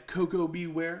match. We got Koko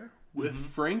Beware with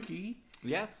Frankie.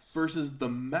 Yes. Versus the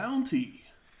Mountie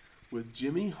with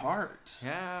Jimmy Hart.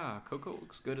 Yeah, Koko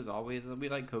looks good as always. We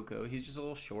like Koko. He's just a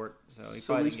little short, so he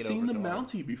so probably we've didn't get over seen the so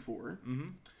Mountie before. Mm-hmm.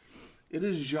 It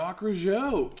is Jacques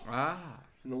Rougeau.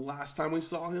 And the last time we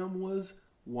saw him was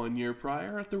 1 year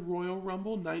prior at the Royal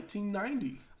Rumble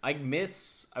 1990. I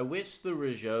wish the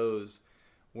Rougeaus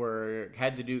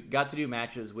got to do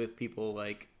matches with people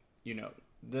like,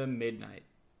 the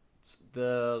Midnights,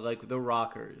 the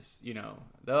Rockers,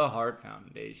 the Hart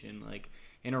Foundation,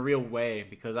 in a real way,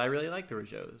 because I really like the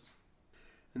Rougeaus.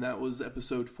 And that was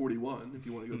episode 41, if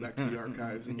you want to go back to the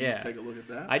archives and take a look at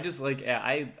that. I just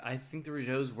I think the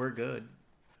Rougeaus were good.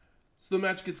 So the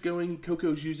match gets going.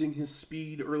 Koko's using his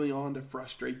speed early on to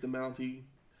frustrate the Mountie.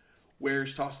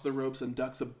 Ware's tossed to the ropes and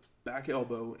ducks a back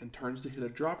elbow and turns to hit a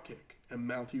dropkick, and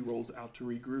Mountie rolls out to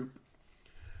regroup.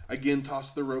 Again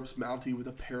tossed to the ropes, Mountie with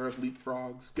a pair of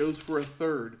leapfrogs goes for a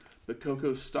third, but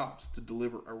Koko stops to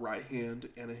deliver a right hand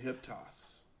and a hip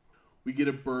toss. We get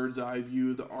a bird's eye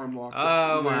view of the arm lock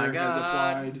that Ware has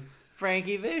applied.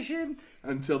 Frankie Vision.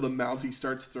 Until the Mountie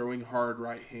starts throwing hard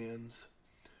right hands.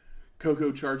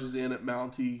 Koko charges in at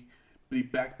Mountie, but he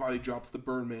back body drops the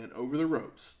Birdman over the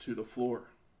ropes to the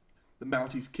floor. The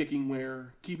Mountie's kicking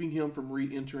Ware, keeping him from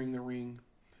re-entering the ring.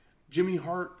 Jimmy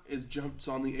Hart jumps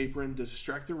on the apron to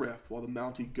distract the ref while the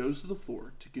Mountie goes to the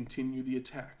floor to continue the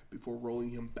attack before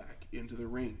rolling him back into the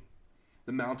ring.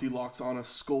 The Mountie locks on a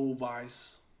skull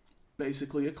vice,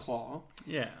 basically a claw.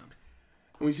 Yeah.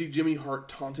 And we see Jimmy Hart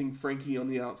taunting Frankie on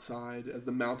the outside as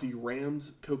the Mountie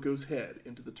rams Koko's head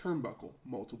into the turnbuckle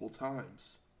multiple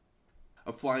times.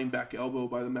 A flying back elbow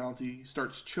by the Mountie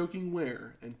starts choking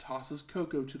Ware and tosses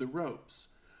Koko to the ropes,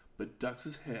 but ducks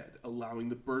his head, allowing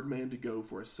the Birdman to go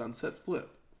for a sunset flip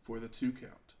for the 2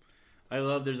 count. I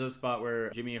love there's a spot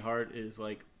where Jimmy Hart is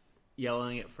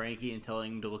yelling at Frankie and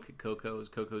telling him to look at Koko as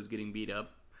Koko's getting beat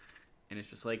up. And it's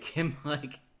just him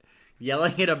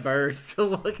yelling at a bird to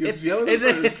look at.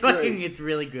 It's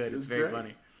really good. It's very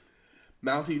funny.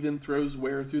 Mountie then throws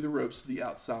Ware through the ropes to the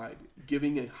outside,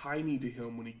 giving a high knee to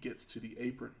him when he gets to the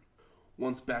apron.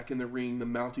 Once back in the ring, the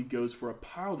Mountie goes for a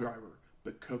pile driver,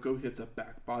 but Koko hits a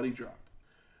back body drop.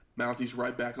 Mountie's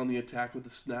right back on the attack with a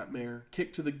snapmare,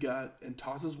 kick to the gut, and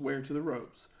tosses Ware to the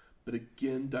ropes, but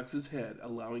again ducks his head,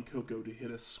 allowing Koko to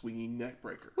hit a swinging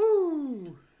neckbreaker.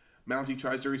 Woo! Mountie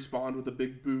tries to respond with a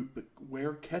big boot, but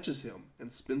Ware catches him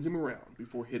and spins him around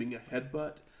before hitting a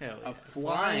headbutt, a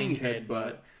flying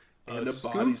headbutt, and a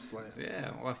body slam.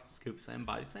 Yeah, scoop slam,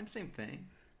 body slam, same thing.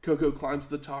 Koko climbs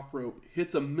to the top rope,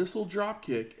 hits a missile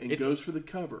dropkick, and goes for the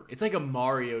cover. It's like a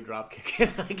Mario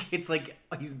dropkick. It's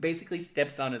he basically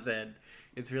steps on his head.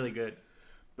 It's really good.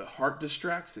 But Hart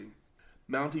distracts him.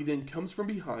 Mountie then comes from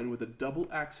behind with a double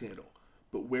axe handle,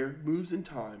 but Ware moves in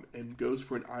time and goes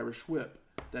for an Irish whip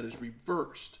that is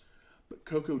reversed. But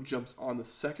Koko jumps on the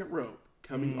second rope,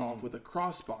 coming off with a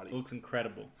crossbody. Looks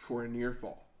incredible. For a near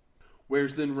fall.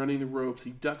 Ware's then running the ropes.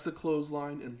 He ducks a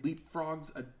clothesline and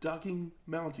leapfrogs a ducking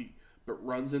Mountie, but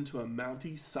runs into a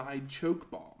Mountie side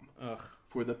choke bomb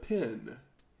for the pin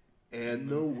and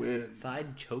the win.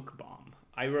 Side choke bomb.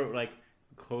 I wrote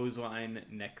clothesline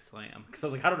neck slam because I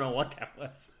was I don't know what that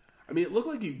was. I mean, it looked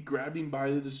like he grabbed him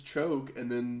by this choke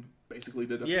and then basically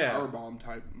did a powerbomb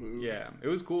type move. Yeah, it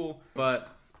was cool, but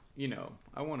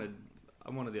I wanted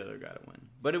the other guy to win.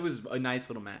 But it was a nice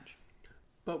little match.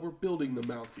 But we're building the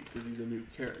Mountie because he's a new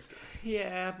character.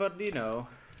 Yeah, but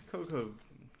Koko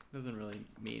Doesn't really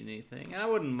mean anything. I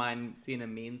wouldn't mind seeing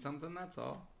him mean something, that's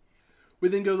all. We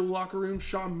then go to the locker room.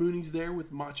 Sean Mooney's there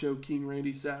with Macho King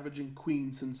Randy Savage and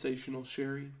Queen Sensational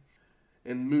Sherry.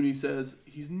 And Mooney says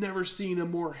he's never seen a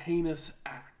more heinous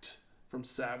act from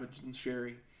Savage and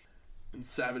Sherry. And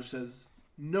Savage says,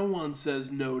 no one says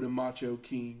no to Macho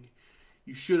King.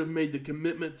 You should have made the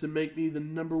commitment to make me the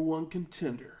number one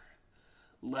contender.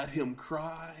 Let him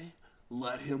cry.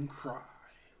 Let him cry.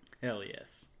 Hell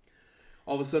yes.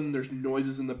 All of a sudden, there's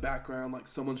noises in the background like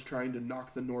someone's trying to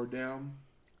knock the door down.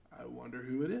 I wonder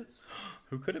who it is.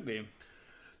 Who could it be?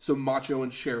 So Macho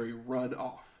and Sherry run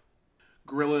off.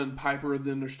 Gorilla and Piper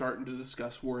then are starting to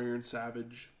discuss Warrior and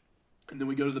Savage. And then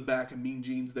we go to the back and Mean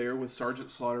Gene's there with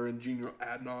Sergeant Slaughter and Junior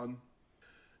Adnan.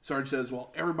 Sarge says,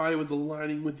 while everybody was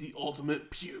aligning with the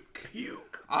ultimate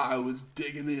puke, I was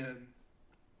digging in.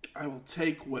 I will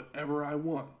take whatever I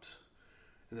want.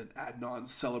 And then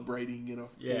Adnan's celebrating in a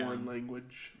foreign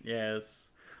language. Yes.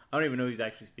 I don't even know he's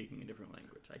actually speaking a different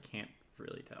language. I can't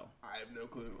really tell. I have no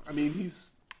clue. I mean,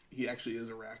 he actually is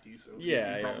Iraqi, so he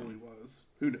probably was.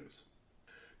 Who knows?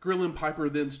 Gorilla and Piper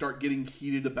then start getting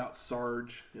heated about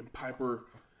Sarge, and Piper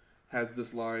has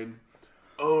this line,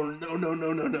 oh,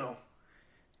 no.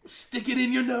 Stick it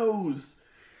in your nose.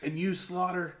 And you,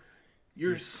 Slaughter,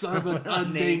 you're son of an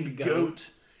unnamed goat,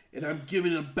 and I'm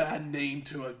giving a bad name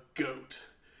to a goat.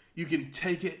 You can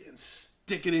take it and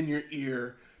stick it in your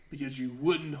ear because you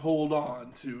wouldn't hold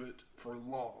on to it for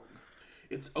long.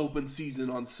 It's open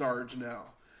season on Sarge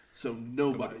now, so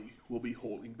nobody will be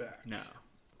holding back. No,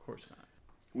 of course not.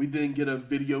 We then get a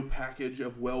video package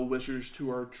of well-wishers to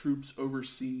our troops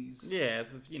overseas. Yeah,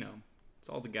 it's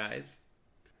all the guys.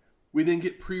 We then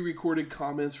get pre-recorded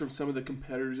comments from some of the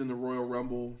competitors in the Royal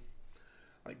Rumble,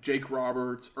 like Jake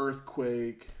Roberts,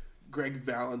 Earthquake, Greg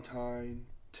Valentine,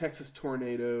 Texas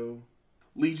Tornado,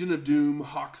 Legion of Doom.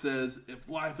 Hawk says, if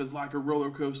life is like a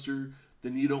roller coaster,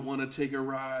 then you don't want to take a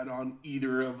ride on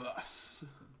either of us.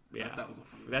 Yeah, that was a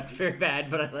funny that's very bad,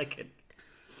 but I like it.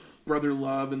 Brother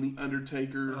Love and The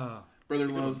Undertaker. Brother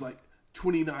Love's like,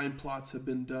 29 plots have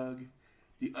been dug.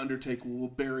 The Undertaker will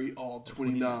bury all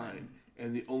 29.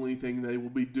 And the only thing they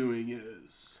will be doing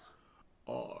is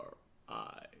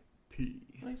R.I.P.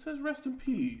 He says rest in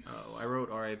peace. Oh, I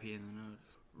wrote R.I.P. in the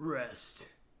notes. Rest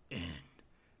in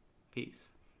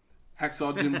peace.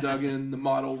 Hacksaw Jim Duggan, the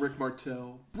model Rick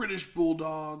Martel, British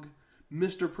Bulldog,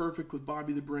 Mr. Perfect with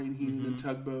Bobby the Brain Heenan and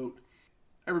Tugboat.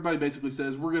 Everybody basically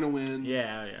says we're gonna win.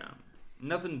 Yeah.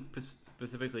 Nothing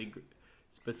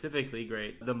specifically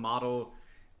great. The model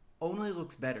only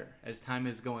looks better as time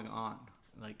is going on.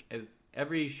 Like as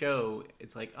every show,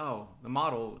 it's like, oh, the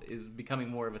model is becoming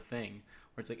more of a thing.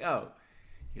 Where it's like, oh,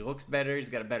 he looks better. He's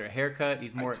got a better haircut.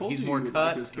 He's more cut.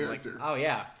 Like his character. Like, oh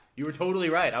yeah, you were totally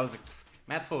right. I was like,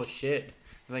 Matt's full of shit. I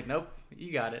was like, nope,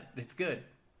 you got it. It's good.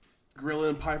 Gorilla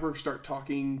and Piper start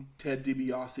talking Ted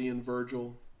DiBiase and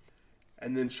Virgil.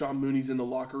 And then Sean Mooney's in the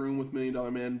locker room with $1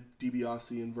 Million Man,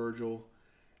 DiBiase and Virgil.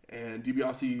 And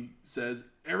DiBiase says,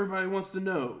 everybody wants to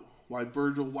know why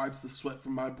Virgil wipes the sweat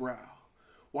from my brow.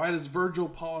 Why does Virgil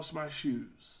polish my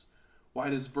shoes?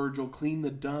 Why does Virgil clean the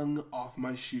dung off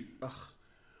my shoes? Ugh.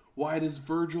 Why does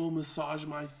Virgil massage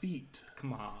my feet?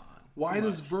 Come on. Why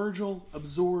does Virgil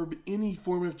absorb any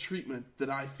form of treatment that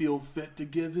I feel fit to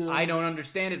give him? I don't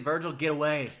understand it. Virgil, get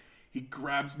away. He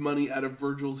grabs money out of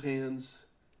Virgil's hands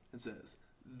and says,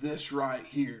 this right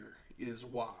here is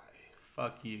why.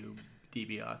 Fuck you,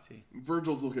 DiBiase.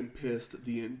 Virgil's looking pissed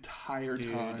the entire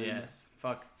time. Dude, yes.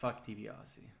 Fuck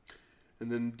DiBiase.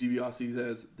 And then DiBiase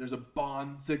says, there's a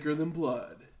bond thicker than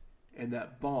blood, and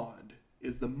that bond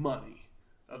is the money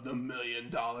of the $1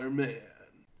 Million Man.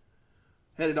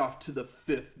 Headed off to the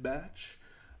fifth match,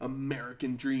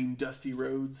 American Dream Dusty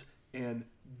Rhodes and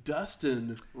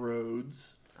Dustin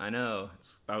Rhodes. I know.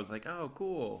 I was like, oh,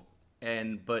 cool.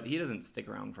 But he doesn't stick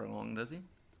around for long, does he?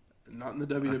 Not in the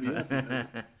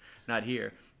WWF. Not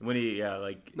here. When he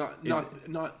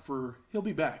not for. He'll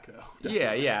be back though.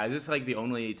 Definitely. Yeah. Is this like the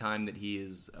only time that he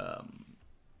is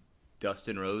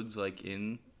Dustin Rhodes like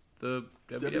in the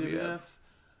WWF?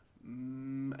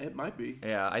 It might be.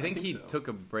 Yeah, I think he took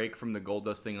a break from the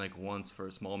Goldust thing like once for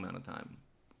a small amount of time.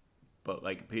 But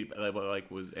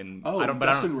was and oh,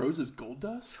 Dustin Rhodes is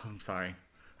Goldust? I'm sorry,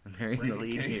 I'm hearing the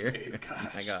lead here. Gosh. Oh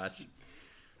my gosh.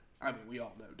 I mean, we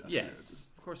all know Dustin Rhodes. Yes,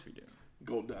 of course we do.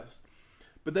 Goldust.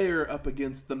 But they are up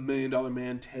against the $1 Million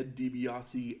Man, Ted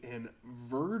DiBiase, and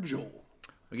Virgil.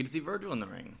 We get to see Virgil in the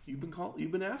ring. You've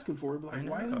been asking for it, but like,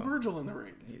 why isn't Virgil in the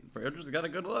ring? Virgil's got a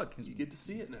good look. You get to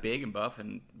see it now. Big and buff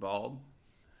and bald.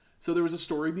 So there was a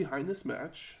story behind this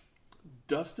match.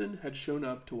 Dustin had shown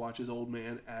up to watch his old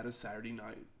man at a Saturday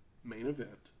night main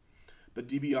event, but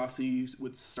DiBiase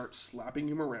would start slapping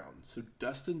him around. So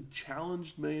Dustin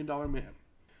challenged $1 Million Man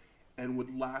and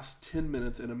would last 10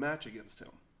 minutes in a match against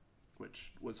him,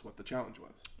 which was what the challenge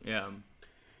was. Yeah.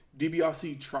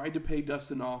 DiBiase tried to pay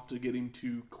Dustin off to get him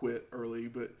to quit early,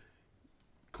 but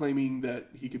claiming that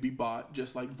he could be bought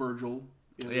just like Virgil.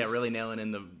 Yeah, really nailing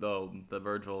in the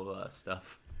Virgil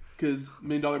stuff. Because $1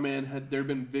 Million Man there had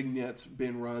been vignettes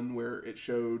being run where it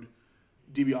showed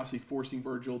DiBiase forcing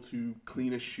Virgil to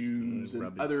clean his shoes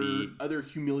and other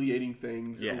humiliating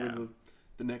things over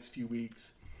the next few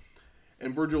weeks.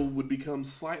 And Virgil would become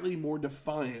slightly more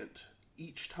defiant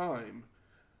each time,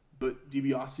 but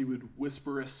DiBiase would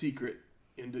whisper a secret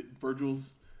into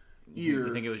Virgil's ear.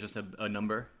 You think it was just a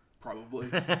number? Probably.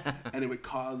 And it would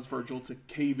cause Virgil to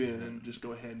cave in and just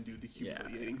go ahead and do the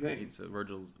humiliating thing. So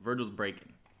Virgil's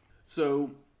breaking.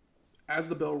 So, as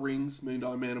the bell rings, $1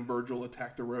 Million Man and Virgil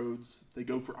attack the Rhodes. They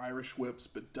go for Irish whips,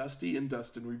 but Dusty and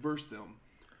Dustin reverse them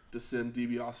to send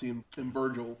DiBiase and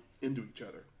Virgil into each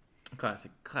other.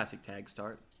 Classic tag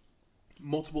start.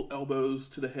 Multiple elbows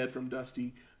to the head from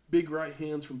Dusty. Big right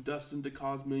hands from Dustin to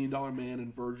cause $1 Million Man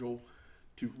and Virgil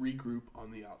to regroup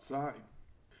on the outside.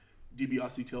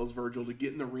 DiBiase tells Virgil to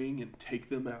get in the ring and take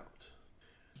them out.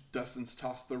 Dustin's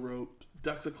tossed the rope,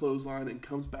 ducks a clothesline, and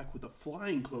comes back with a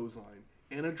flying clothesline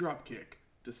and a drop kick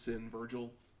to send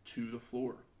Virgil to the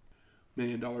floor.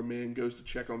 $1 Million Man goes to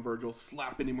check on Virgil,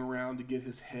 slapping him around to get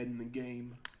his head in the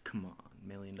game. Come on, $1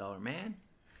 Million Man.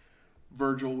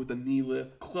 Virgil with a knee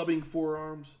lift, clubbing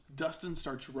forearms. Dustin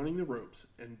starts running the ropes,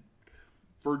 and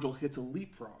Virgil hits a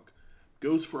leapfrog,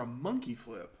 goes for a monkey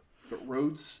flip, but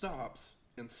Rhodes stops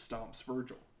and stomps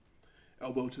Virgil.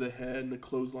 Elbow to the head and a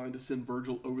clothesline to send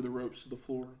Virgil over the ropes to the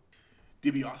floor.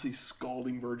 DiBiase's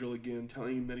scalding Virgil again,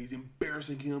 telling him that he's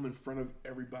embarrassing him in front of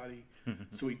everybody.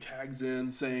 So he tags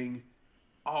in, saying,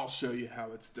 "I'll show you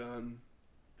how it's done."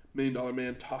 $1 Million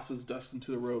Man tosses Dustin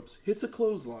to the ropes, hits a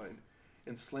clothesline,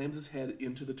 and slams his head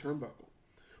into the turnbuckle.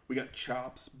 We got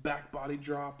chops, back body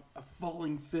drop, a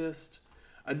falling fist,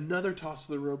 another toss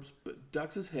to the ropes, but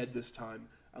ducks his head this time,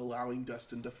 allowing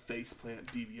Dustin to faceplant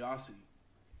DiBiase.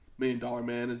 $1 Million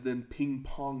Man is then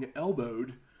ping-pong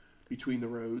elbowed between the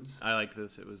Rhodes. I liked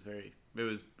this. It was cute. It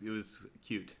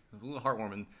was a little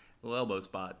heartwarming, little elbow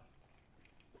spot.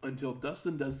 Until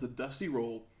Dustin does the Dusty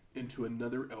roll into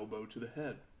another elbow to the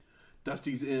head.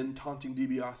 Dusty's in, taunting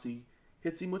DiBiase,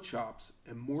 hits him with chops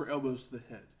and more elbows to the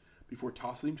head before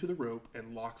tossing him to the rope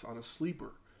and locks on a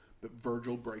sleeper, but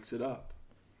Virgil breaks it up.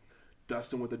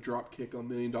 Dustin with a drop kick on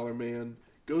 $1 Million Man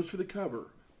goes for the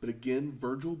cover, but again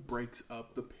Virgil breaks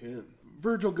up the pin.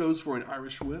 Virgil goes for an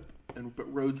Irish whip,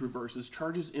 but Rhodes reverses,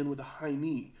 charges in with a high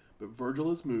knee, but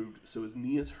Virgil is moved, so his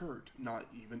knee is hurt, not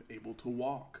even able to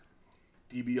walk.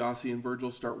 DiBiase and Virgil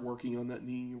start working on that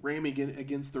knee, ramming it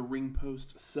against the ring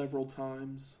post several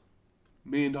times.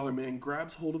 $1 Million Man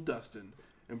grabs hold of Dustin,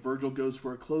 and Virgil goes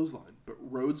for a clothesline, but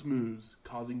Rhodes moves,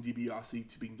 causing DiBiase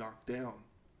to be knocked down.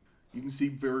 You can see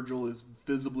Virgil is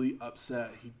visibly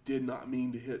upset. He did not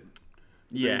mean to hit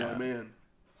 $1 Million Man.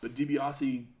 But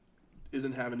DiBiase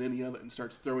isn't having any of it and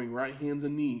starts throwing right hands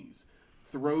and knees,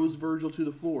 throws Virgil to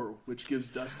the floor, which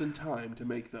gives Dustin time to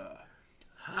make the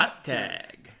hot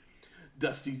tag.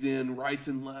 Dusty's in, rights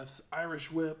and lefts,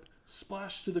 Irish whip,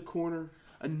 splash to the corner,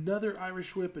 another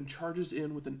Irish whip, and charges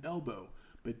in with an elbow,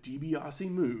 but DiBiase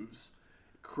moves,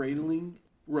 cradling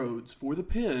Rhodes for the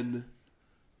pin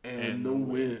and the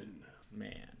win.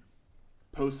 Man.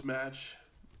 Post-match,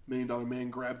 $1 Million Man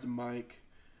grabs a mic.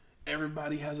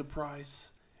 Everybody has a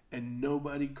price, and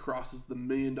nobody crosses the $1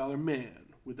 Million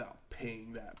Man without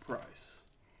paying that price.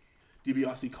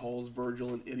 DiBiase calls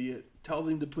Virgil an idiot, tells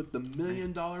him to put the $1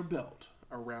 Million belt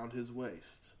around his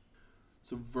waist.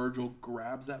 So Virgil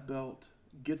grabs that belt,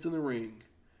 gets in the ring,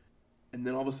 and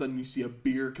then all of a sudden you see a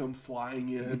beer come flying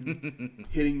in,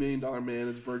 hitting $1 Million Man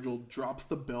as Virgil drops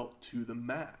the belt to the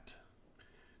mat.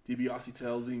 DiBiase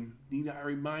tells him, "Need I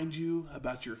remind you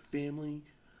about your family,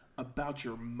 about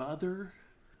your mother?"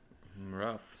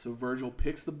 Rough. So Virgil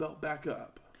picks the belt back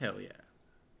up. Hell yeah.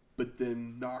 But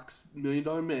then knocks $1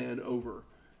 Million Man over,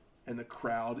 and the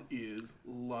crowd is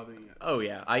loving it. Oh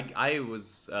yeah, I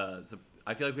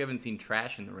feel like we haven't seen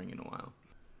trash in the ring in a while.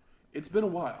 It's been a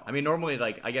while. I mean, normally,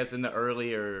 like, I guess in the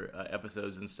earlier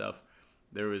episodes and stuff,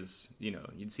 there was,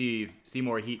 you'd see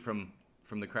more heat from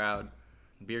the crowd.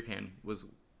 Beer can was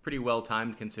pretty well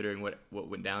timed considering what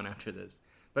went down after this,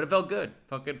 but it felt good. It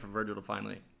felt good for Virgil to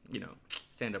finally,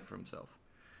 stand up for himself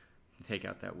and take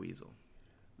out that weasel.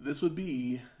 This would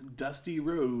be Dusty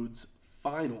Rhodes'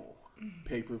 final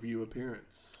pay-per-view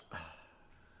appearance. I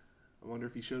wonder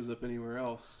if he shows up anywhere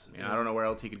else. Yeah, I don't know where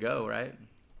else he could go, right?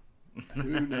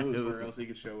 Who knows where else he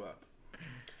could show up.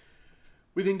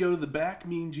 We then go to the back.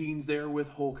 Mean Gene's there with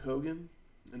Hulk Hogan.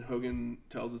 And Hogan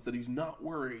tells us that he's not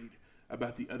worried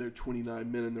about the other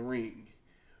 29 men in the ring.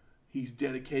 He's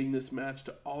dedicating this match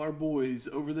to all our boys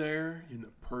over there in the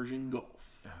Persian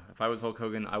Gulf. If I was Hulk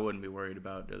Hogan, I wouldn't be worried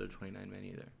about the other 29 men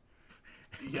either.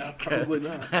 Yeah, probably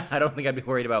not. I don't think I'd be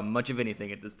worried about much of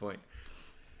anything at this point.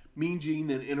 Mean Gene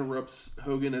then interrupts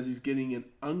Hogan as he's getting an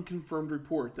unconfirmed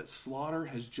report that Slaughter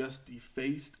has just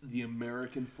defaced the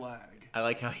American flag. I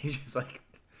like how he's just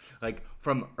like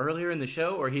from earlier in the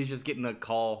show, or he's just getting a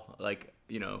call, like,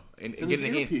 you know, and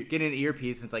getting an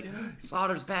earpiece, and it's like,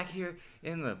 Slaughter's back here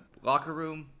in the locker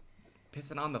room,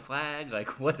 pissing on the flag.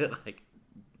 Like, what? Like,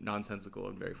 nonsensical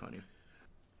and very funny.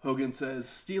 Hogan says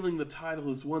stealing the title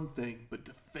is one thing, but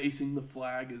defacing the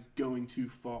flag is going too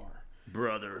far.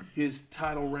 Brother. His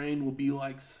title reign will be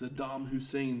like Saddam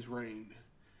Hussein's reign.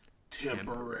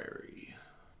 Temporary.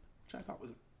 Which I thought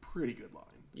was a pretty good line.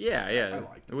 Yeah. I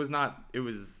liked it. It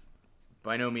was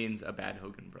by no means a bad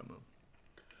Hogan promo.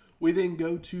 We then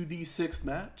go to the 6th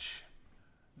match.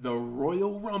 The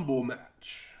Royal Rumble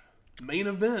match. Main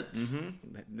event.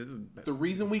 Mm-hmm. This is the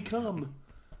reason we come.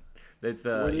 It's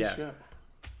show.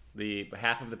 The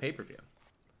half of the pay-per-view.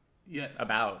 Yes.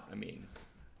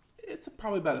 It's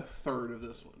probably about a third of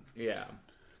this one. Yeah.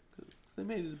 They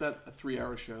made it about a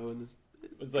 3-hour show, and it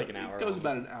was like an hour. It goes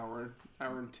about an hour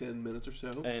and 10 minutes or so.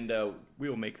 And we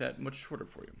will make that much shorter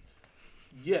for you.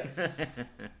 Yes.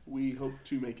 We hope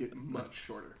to make it much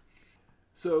shorter.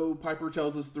 So Piper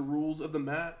tells us the rules of the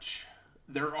match.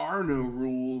 There are no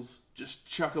rules. Just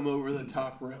chuck them over the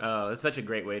top rope. Oh, that's such a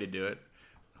great way to do it.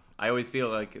 I always feel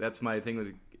like that's my thing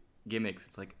with gimmicks.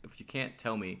 It's like, if you can't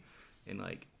tell me in,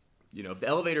 like, you know, if the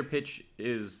elevator pitch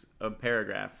is a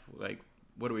paragraph, like,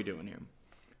 what are we doing here?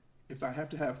 If I have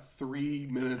to have 3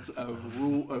 minutes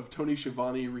of Tony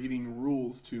Schiavone reading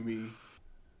rules to me,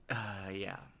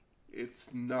 yeah,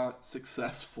 it's not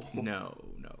successful. No,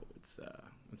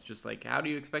 it's just like, how do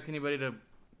you expect anybody to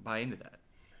buy into that?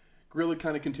 Gorilla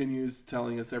kind of continues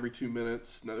telling us every 2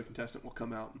 minutes another contestant will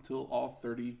come out until all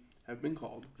 30 have been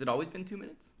called. Has it always been 2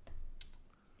 minutes?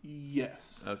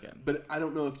 Yes. Okay. But I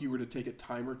don't know if you were to take a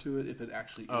timer to it, if it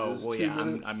actually is 2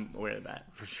 minutes. I'm aware of that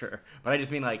for sure. But I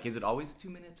just mean, like, is it always 2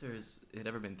 minutes, or has it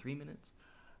ever been 3 minutes?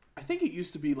 I think it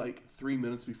used to be like 3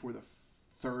 minutes before the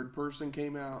third person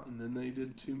came out, and then they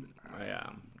did 2 minutes. Yeah,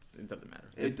 it doesn't matter.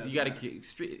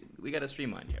 We got to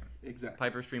streamline here. Exactly.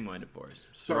 Piper streamlined it for us.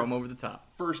 Throw him over the top.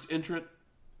 First entrant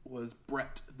was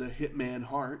Bret the Hitman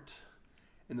Hart,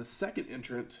 and the second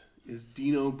entrant is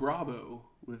Dino Bravo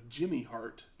with Jimmy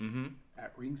Hart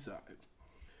at ringside.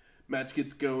 Match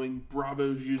gets going.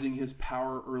 Bravo's using his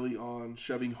power early on,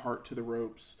 shoving Hart to the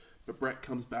ropes, but Bret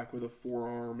comes back with a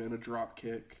forearm and a drop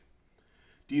kick.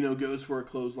 Dino goes for a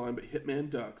clothesline, but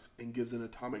Hitman ducks and gives an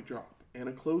atomic drop and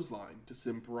a clothesline to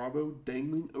send Bravo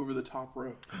dangling over the top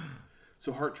rope.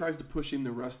 So Hart tries to push him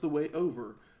the rest of the way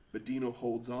over, but Dino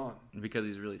holds on. Because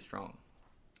he's really strong.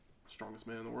 Strongest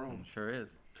man in the world. Sure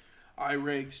is. Eye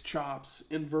rakes, chops,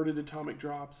 inverted atomic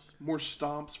drops, more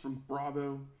stomps from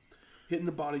Bravo, hitting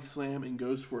a body slam and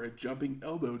goes for a jumping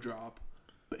elbow drop,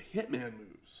 but Hitman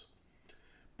moves.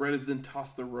 Bret is then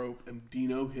tossed the rope and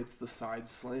Dino hits the side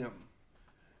slam.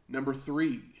 Number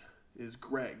 3 is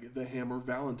Greg the Hammer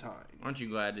Valentine. Aren't you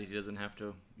glad that he doesn't have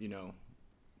to, you know,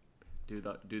 do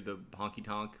the honky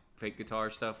tonk fake guitar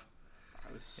stuff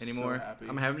anymore? So happy.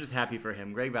 I'm just happy for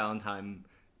him. Greg Valentine.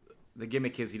 The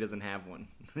gimmick is he doesn't have one.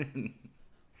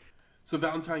 So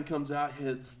Valentine comes out,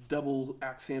 hits double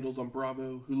axe handles on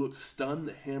Bravo, who looks stunned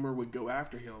that Hammer would go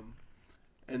after him.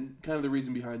 And kind of the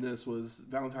reason behind this was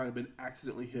Valentine had been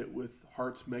accidentally hit with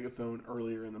Hart's megaphone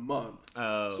earlier in the month.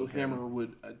 Oh, so okay. Hammer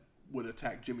would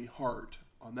attack Jimmy Hart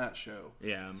on that show.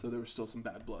 Yeah. So there was still some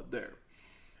bad blood there.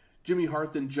 Jimmy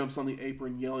Hart then jumps on the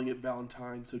apron, yelling at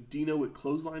Valentine, so Dino would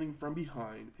clothesline him from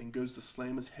behind and goes to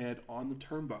slam his head on the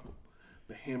turnbuckle.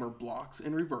 The Hammer blocks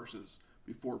and reverses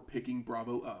before picking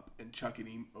Bravo up and chucking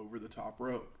him over the top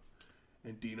rope.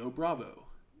 And Dino Bravo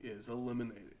is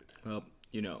eliminated. Well,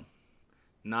 you know,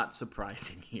 not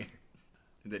surprising here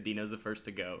that Dino's the first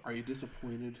to go. Are you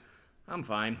disappointed? I'm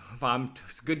fine.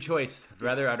 It's a good choice. I'd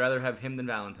rather have him than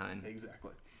Valentine.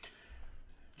 Exactly.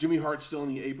 Jimmy Hart's still on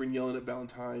the apron yelling at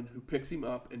Valentine, who picks him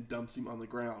up and dumps him on the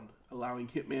ground, allowing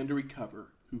Hitman to recover,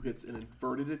 who hits an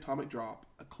inverted atomic drop,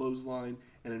 a clothesline,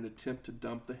 and an attempt to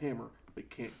dump the Hammer, but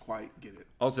can't quite get it.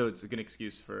 Also, it's a good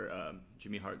excuse for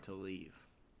Jimmy Hart to leave.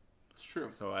 It's true.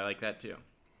 So I like that too.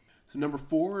 So number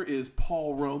 4 is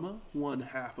Paul Roma, one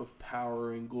half of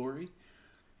Power and Glory.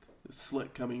 The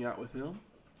Slick coming out with him.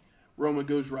 Roma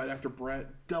goes right after Bret,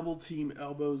 double team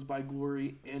elbows by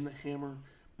Glory and the Hammer,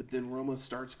 but then Roma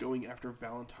starts going after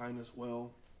Valentine as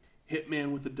well.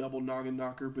 Hitman with a double noggin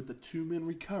knocker, but the two men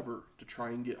recover to try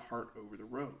and get Hart over the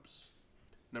ropes.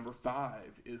 Number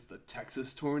 5 is the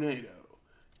Texas Tornado,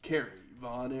 Kerry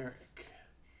Von Erich.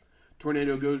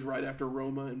 Tornado goes right after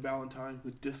Roma and Valentine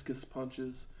with discus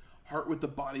punches. Hart with the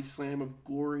body slam of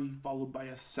Glory, followed by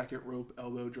a second rope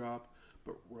elbow drop,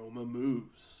 but Roma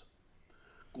moves.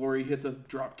 Glory hits a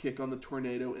drop kick on the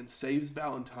Tornado and saves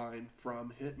Valentine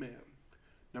from Hitman.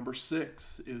 Number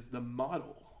 6 is the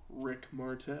Model, Rick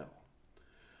Martel.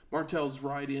 Martel's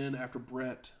right in after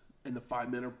Brett, and the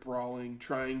 5 men are brawling,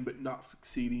 trying but not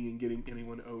succeeding in getting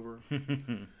anyone over.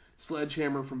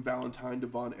 Sledgehammer from Valentine to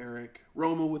Von Erich.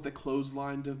 Roma with a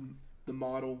clothesline to the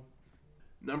Model.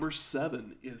 Number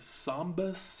 7 is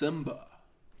Samba Simba.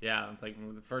 Yeah, it's like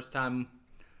the first time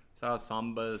I saw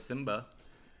Samba Simba.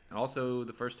 And also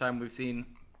the first time we've seen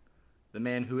the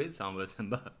man who is Samba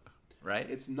Simba, right?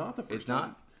 It's not the first It's time.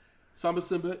 not? Samba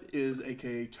Simba is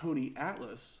a.k.a. Tony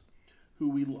Atlas, who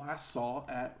we last saw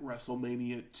at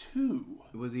WrestleMania 2.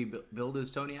 Was he billed as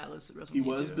Tony Atlas at WrestleMania? He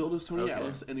was 2? billed as Tony Okay.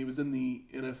 Atlas, and he was in the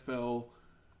NFL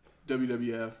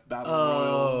WWF Battle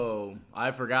Oh, Royal.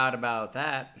 I forgot about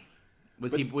that.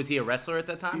 Was he a wrestler at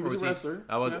that time? He or was a wrestler,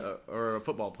 I was, yeah. or a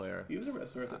football player. He was a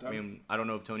wrestler at the I time. mean, I don't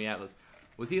know if Tony Atlas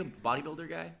was he a bodybuilder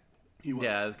guy? He was.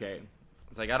 Yeah, okay.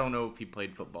 It's like I don't know if he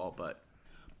played football, but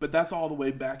But that's all the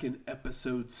way back in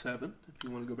episode 7, if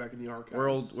you want to go back in the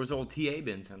archives. where's old TA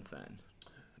been since then?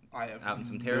 I have Out in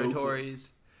some no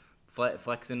territories,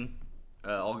 flexing,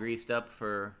 all greased up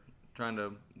for trying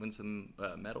to win some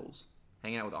medals.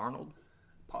 Hanging out with Arnold. clue.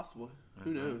 Possibly.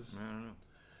 Who knows? I don't know.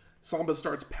 Samba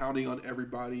starts pounding on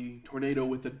everybody. Tornado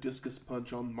with a discus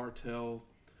punch on Martel.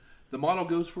 The Model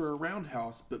goes for a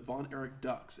roundhouse, but Von Erich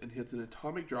ducks and hits an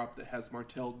atomic drop that has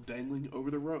Martel dangling over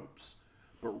the ropes.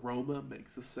 But Roma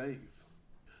makes the save.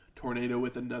 Tornado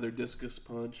with another discus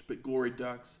punch, but Glory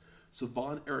ducks, so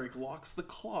Von Erich locks the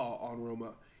claw on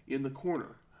Roma in the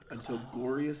corner until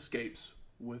Glory escapes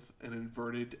with an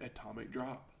inverted atomic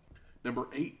drop. Number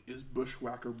 8 is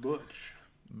Bushwhacker Butch.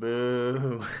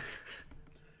 Boo.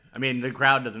 I mean, the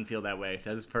crowd doesn't feel that way.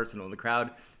 That is personal. The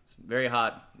crowd is very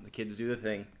hot. The kids do the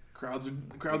thing.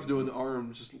 The crowd's doing the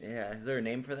arms, just Yeah, is there a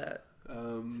name for that?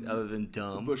 Other than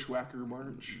dumb? Bushwhacker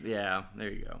March. Yeah,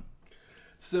 there you go.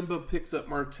 Simba picks up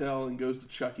Martel and goes to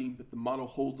chuck him, but the Model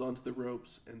holds onto the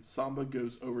ropes, and Samba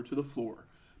goes over to the floor,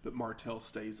 but Martel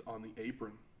stays on the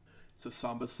apron. So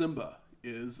Samba Simba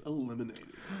is eliminated.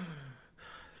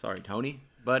 Sorry, Tony.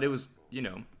 But it was,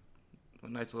 a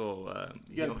nice little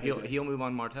got a payday. heel move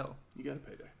on Martel. You got a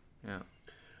payday. Yeah.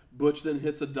 Butch then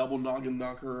hits a double noggin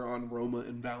knocker on Roma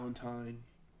and Valentine.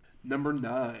 Number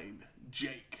 9,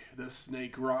 Jake the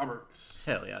Snake Roberts.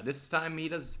 Hell yeah. This time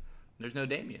there's no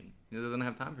Damien. He doesn't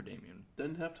have time for Damien.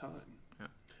 Doesn't have time. Yeah.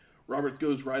 Roberts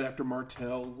goes right after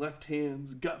Martel. Left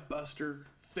hands, gut buster,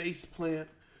 face plant,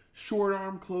 short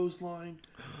arm clothesline,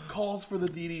 calls for the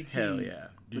DDT. Hell yeah.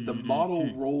 But the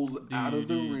Model rolls out of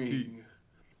the ring,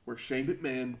 where Shane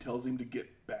McMahon tells him to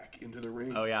get back into the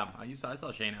ring. Oh yeah. I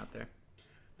saw Shane out there.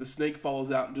 The Snake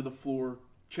falls out into the floor,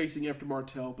 chasing after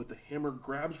Martel, but the Hammer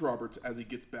grabs Roberts as he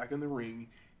gets back in the ring,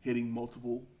 hitting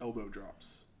multiple elbow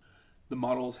drops. The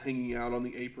Model is hanging out on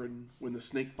the apron when the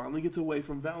Snake finally gets away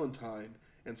from Valentine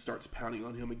and starts pounding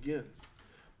on him again.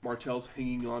 Martel's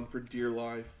hanging on for dear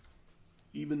life,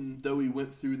 even though he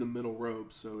went through the middle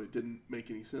rope, so it didn't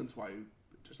make any sense why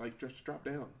he just drop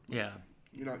down. Yeah.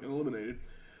 You're not going to eliminate it.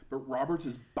 But Roberts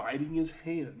is biting his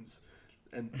hands,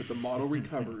 but the Model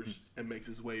recovers and makes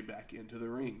his way back into the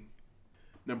ring.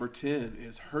 Number 10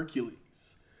 is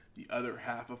Hercules, the other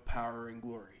half of Power and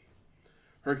Glory.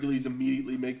 Hercules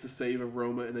immediately makes a save of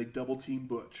Roma and they double team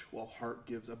Butch, while Hart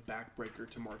gives a backbreaker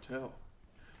to Martel.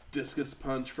 Discus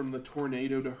punch from the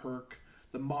Tornado to Herc.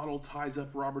 The Model ties up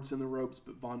Roberts in the ropes,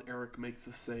 but Von Erich makes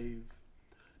the save.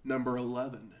 Number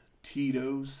 11,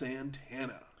 Tito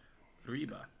Santana.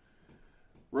 Reba.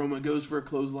 Roma goes for a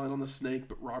clothesline on the Snake,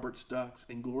 but Roberts ducks,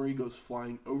 and Glory goes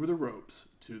flying over the ropes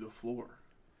to the floor.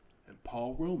 And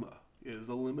Paul Roma is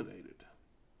eliminated.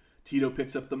 Tito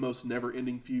picks up the most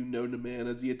never-ending feud known to man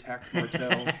as he attacks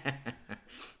Martel.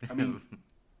 I mean,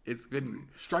 it's good.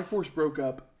 Strikeforce broke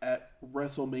up at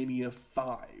WrestleMania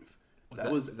 5.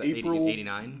 That was April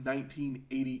 89?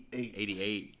 1988.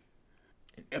 88.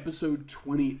 Episode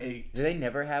 28. Do they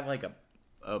never have like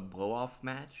a blow-off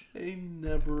match? They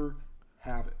never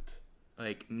have it.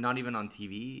 Like not even on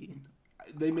TV?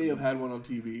 They may have had one on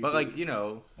TV. But like,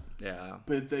 yeah.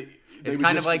 But they It's would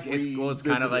kind of just like revisit it's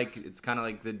kind of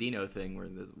like the Dino thing where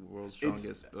the world's It's-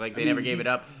 strongest. Like I they mean, never gave it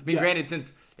he's- up. I mean, yeah. granted,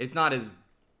 since it's not as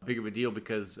big of a deal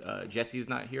because Jesse's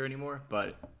not here anymore,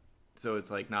 but so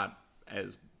it's like not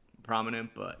as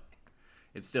prominent, but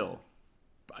it's still,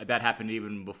 that happened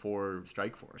even before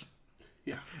Strikeforce.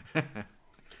 Yeah. And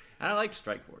I liked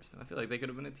Strikeforce. I feel like they could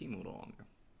have been a team a little longer.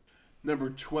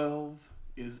 Number 12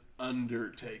 is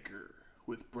Undertaker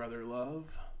with Brother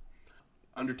Love.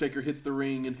 Undertaker hits the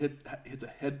ring and hits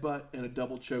a headbutt and a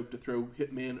double choke to throw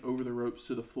Hitman over the ropes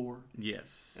to the floor.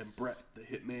 Yes. And Bret the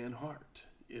Hitman Hart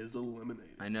is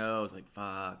eliminated. I know. I was like,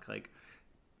 fuck. Like,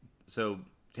 so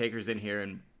Taker's in here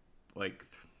and like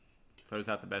throws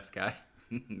out the best guy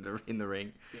in the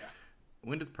ring. Yeah.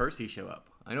 When does Percy show up?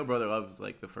 I know Brother Love was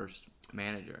like the first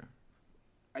manager.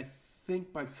 I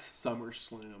think by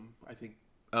SummerSlam,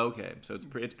 Okay, so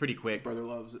it's pretty quick. Brother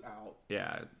Love's out.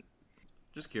 Yeah.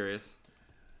 Just curious.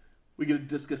 We get a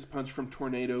discus punch from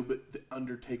Tornado, but the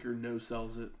Undertaker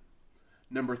no-sells it.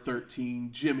 Number 13,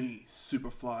 Jimmy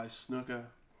Superfly Snuka.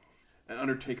 And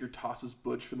Undertaker tosses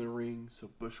Butch from the ring, so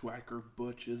Bushwhacker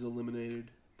Butch is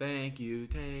eliminated. Thank you,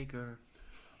 Taker.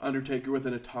 Undertaker with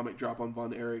an atomic drop on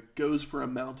Von Erich goes for a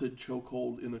mounted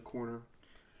chokehold in the corner.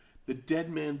 The dead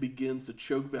man begins to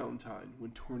choke Valentine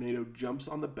when Tornado jumps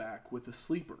on the back with a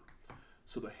sleeper.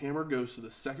 So the Hammer goes to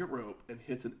the second rope and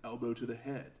hits an elbow to the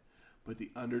head, but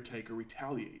the Undertaker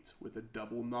retaliates with a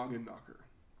double noggin knocker.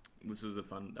 That was a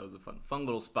fun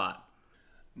little spot.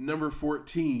 Number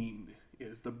 14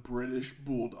 is the British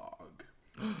Bulldog.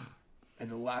 And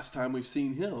the last time we've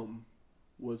seen him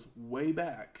was way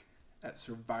back at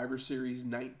Survivor Series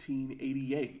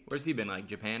 1988. Where's he been, like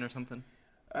Japan or something?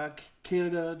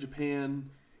 Canada,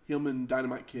 Japan. Him and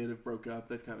Dynamite Kid have broke up.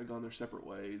 They've kind of gone their separate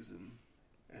ways.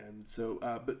 And so,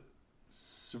 but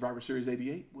Survivor Series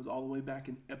 88 was all the way back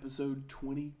in episode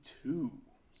 22.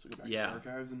 So go back to the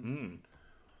archives and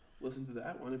listen to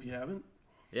that one if you haven't.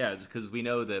 Yeah, it's because we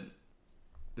know that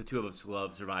the two of us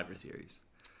love Survivor Series.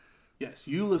 Yes,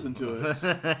 you listen to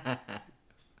it.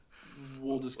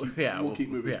 We'll just keep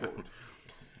moving forward.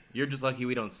 You're just lucky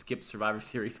we don't skip Survivor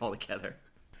Series altogether.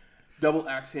 Double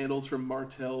axe handles from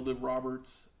Martel to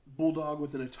Roberts. Bulldog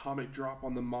with an atomic drop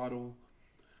on the model.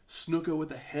 Snuka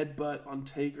with a headbutt on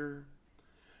Taker.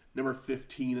 Number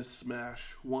 15 is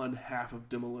Smash. One half of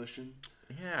Demolition.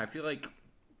 Yeah, I feel like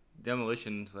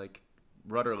Demolition's like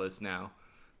rudderless now.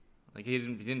 Like he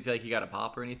didn't feel like he got a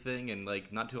pop or anything, and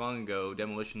like not too long ago,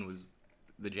 Demolition was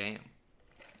the jam.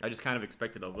 I just kind of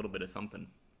expected a little bit of something.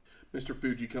 Mr.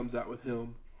 Fuji comes out with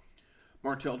him.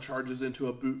 Martel charges into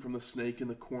a boot from the Snake in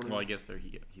the corner. Well, I guess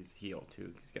he's heel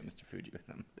too. He's got Mr. Fuji with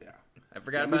him. Yeah, I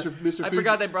forgot. Mr. I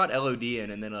forgot they brought LOD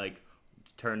in and then like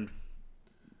turned,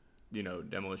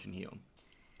 Demolition heel.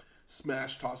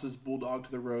 Smash tosses Bulldog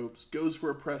to the ropes, goes for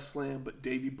a press slam, but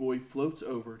Davey Boy floats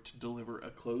over to deliver a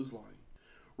clothesline.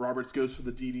 Roberts goes for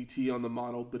the DDT on the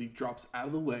model, but he drops out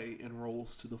of the way and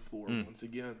rolls to the floor once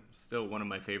again. Still one of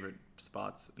my favorite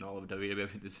spots in all of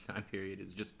WWF at this time period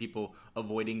is just people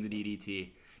avoiding the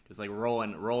DDT, just like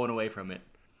rolling away from it.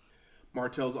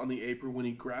 Martel's on the apron when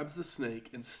he grabs the Snake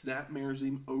and snapmares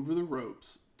him over the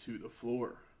ropes to the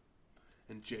floor.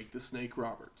 And Jake the Snake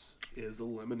Roberts is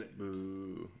eliminated.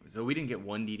 Boo. So we didn't get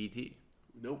one DDT.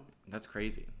 Nope. That's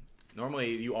crazy.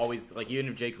 Normally, you always, like, even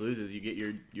if Jake loses, you get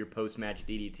your post-match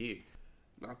DDT.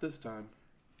 Not this time.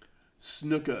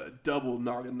 Snuka double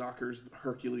noggin knockers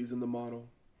Hercules in the model.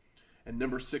 And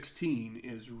number 16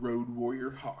 is Road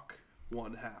Warrior Hawk,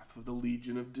 one half of the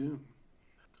Legion of Doom.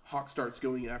 Hawk starts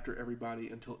going after everybody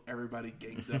until everybody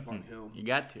gangs up on him. You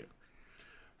got to.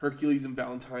 Hercules and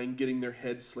Valentine getting their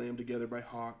heads slammed together by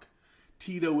Hawk.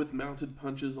 Tito with mounted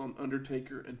punches on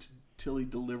Undertaker until he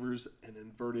delivers an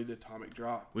inverted atomic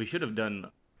drop. We should have done,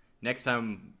 next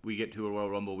time we get to a Royal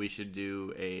Rumble, we should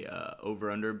do a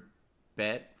over-under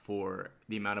bet for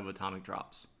the amount of atomic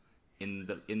drops in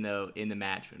the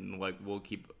match, and like we'll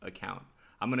keep a count.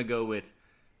 I'm gonna go with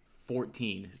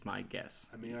 14 is my guess.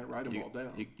 I mean, I write them all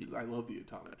down because I love the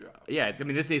atomic drop. Yeah,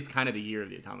 this is kind of the year of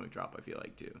the atomic drop. I feel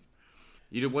like too.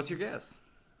 What's your guess?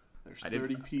 There's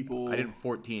 30 people. I did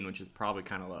 14, which is probably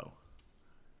kind of low.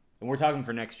 And we're talking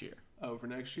for next year. Oh, for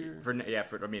next year?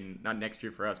 Not next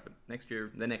year for us, but next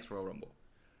year, the next Royal Rumble.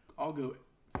 I'll go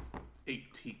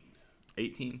 18.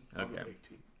 18? Okay. I'll go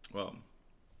 18. Well,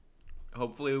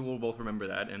 hopefully we'll both remember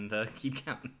that and keep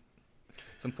counting.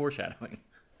 Some foreshadowing.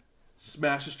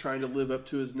 Smash is trying to live up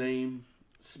to his name,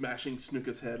 smashing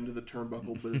Snuka's head into the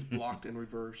turnbuckle, but is blocked and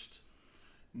reversed.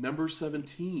 Number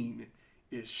 17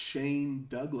 is Shane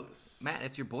Douglas. Matt,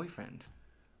 it's your boyfriend.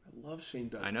 I love Shane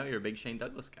Douglas. I know, you're a big Shane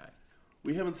Douglas guy.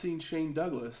 We haven't seen Shane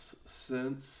Douglas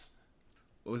since...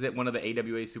 What was it, one of the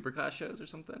AWA Superclass shows or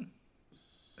something?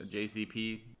 A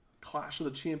JCP? Clash of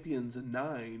the Champions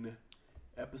 9,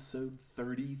 episode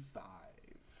 35.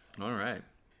 All right.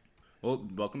 Well,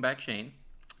 welcome back, Shane.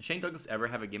 Does Shane Douglas ever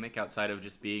have a gimmick outside of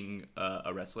just being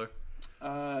a wrestler?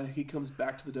 He comes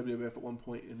back to the WWF at one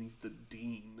point, and he's the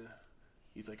dean.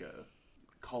 He's like a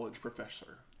college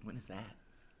professor. When is that?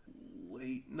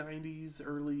 Late 90s,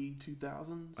 early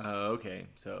 2000s. Oh, okay.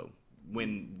 So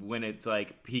when it's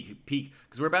like peak,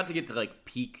 because we're about to get to like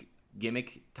peak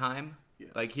gimmick time, Yes.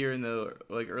 like here in the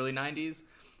like early 90s,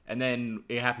 and then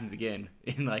it happens again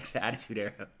in like the Attitude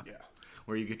Era. Yeah.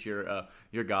 Where you get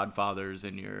your Godfathers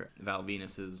and your Val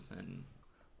Venuses and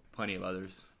plenty of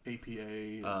others.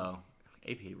 APA.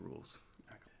 APA rules.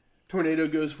 Tornado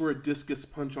goes for a discus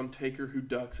punch on Taker, who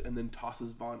ducks and then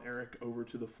tosses Von Erich over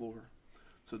to the floor.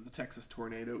 So the Texas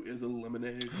Tornado is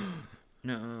eliminated.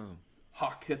 No.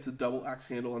 Hawk hits a double axe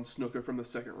handle on Snuka from the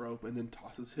second rope and then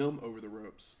tosses him over the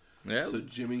ropes. Yeah, So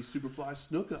Jimmy Superfly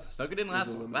Snuka. Snuka didn't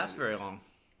last very long.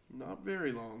 Not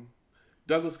very long.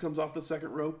 Douglas comes off the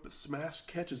second rope, but Smash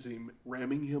catches him,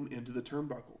 ramming him into the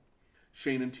turnbuckle.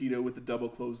 Shane and Tito with the double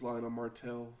clothesline on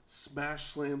Martel. Smash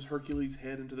slams Hercules'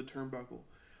 head into the turnbuckle.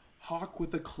 Hawk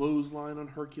with the clothesline on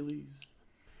Hercules.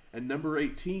 And number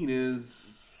 18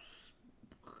 is...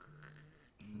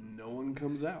 No one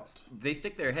comes out. They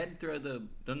stick their head through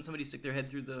Doesn't somebody stick their head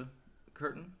through the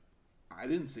curtain? I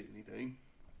didn't see anything.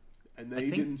 And they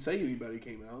didn't say anybody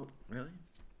came out. Really?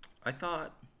 I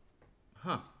thought...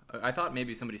 I thought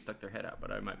maybe somebody stuck their head out,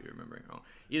 but I might be remembering wrong.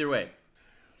 Either way.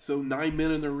 So 9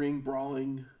 men in the ring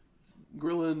brawling.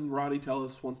 Gorilla and Roddy tell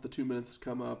us once the 2 minutes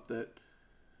come up that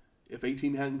if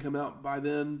 18 hadn't come out by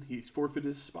then, he's forfeited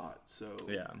his spot. So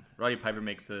Yeah. Roddy Piper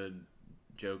makes a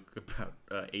joke about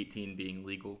 18 being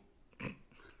legal.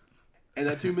 And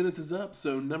that 2 minutes is up,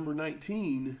 so number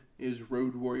 19 is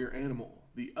Road Warrior Animal,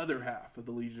 the other half of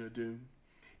the Legion of Doom.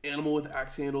 Animal with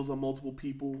axe handles on multiple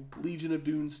people. Legion of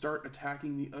Doom start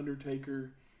attacking the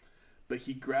Undertaker, but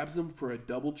he grabs them for a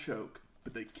double choke,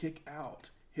 but they kick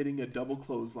out, hitting a double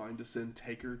clothesline to send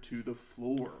Taker to the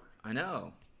floor. I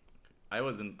know. I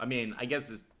guess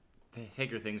this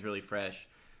Taker thing's really fresh.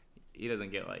 He doesn't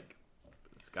get, like,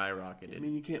 skyrocketed. I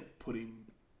mean, you can't put him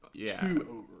Yeah. too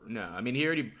over. No, I mean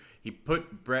he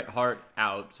put Bret Hart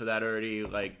out, so that already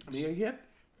like. I mean, he had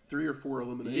 3 or 4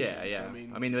 eliminations. Yeah.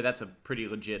 I mean, that's a pretty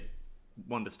legit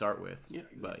one to start with. Yeah,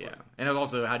 exactly. But yeah, and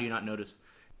also, how do you not notice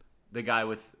the guy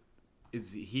with?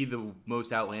 Is he the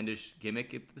most outlandish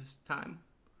gimmick at this time?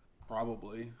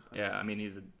 probably. Yeah, I mean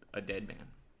he's a dead man.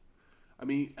 I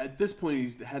mean, at this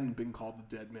point, he hadn't been called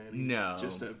the Dead Man. He's No.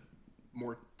 just a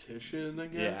mortician, I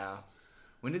guess. Yeah.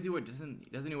 When does he wear? Doesn't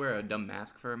he wear a dumb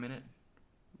mask for a minute?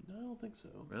 No, I don't think so.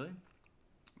 Really?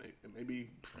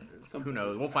 Maybe at some Who point.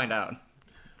 knows? We'll find out.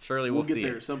 Surely We'll we'll get see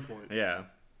there it. at some point. Yeah.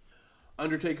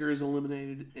 Undertaker is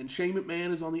eliminated, and Shane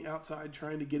McMahon is on the outside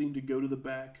trying to get him to go to the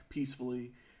back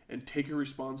peacefully, and Taker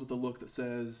responds with a look that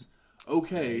says,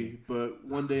 "Okay, but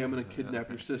one day I'm going to kidnap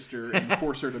your sister and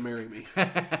force her to marry me."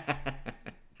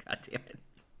 God damn it.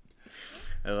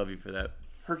 I love you for that.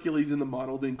 Hercules and the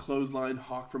model then clothesline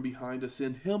Hawk from behind to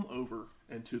send him over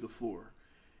and to the floor,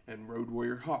 and Road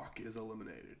Warrior Hawk is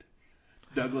eliminated.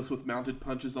 Douglas with mounted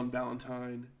punches on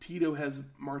Valentine. Tito has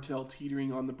Martel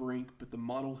teetering on the brink, but the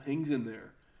model hangs in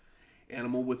there.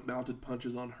 Animal with mounted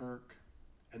punches on Herc.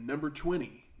 And number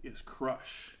 20 is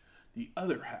Crush, the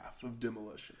other half of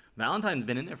Demolition. Valentine's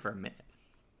been in there for a minute.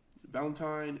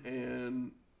 Valentine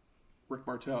and Rick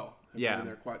Martel have been in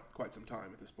there quite some time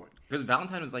at this point. Because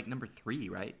Valentine was like number 3,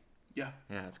 right? Yeah.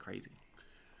 Yeah, that's crazy.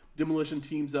 Demolition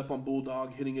teams up on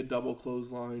Bulldog, hitting a double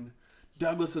clothesline.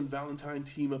 Douglas and Valentine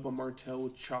team up on Martel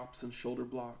with chops and shoulder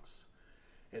blocks.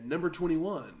 And number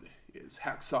 21 is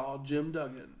Hacksaw Jim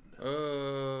Duggan.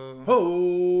 Oh.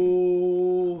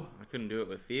 Ho! I couldn't do it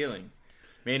with feeling.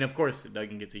 I mean, of course,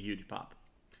 Duggan gets a huge pop.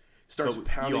 Starts But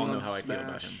pounding you all know on how I Smash. feel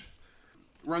about him.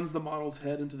 Runs the model's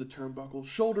head into the turnbuckle.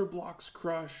 Shoulder blocks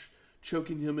Crush,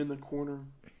 choking him in the corner.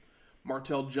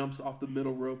 Martel jumps off the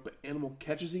middle rope, but Animal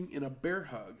catches him in a bear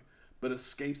hug, but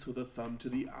escapes with a thumb to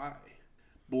the eye.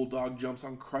 Bulldog jumps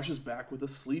on Crush's back with a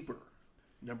sleeper.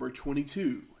 Number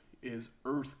 22 is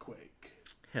Earthquake,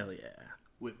 Hell yeah.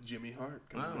 with Jimmy Hart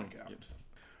coming back out. Yep.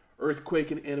 Earthquake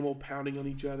and Animal pounding on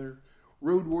each other.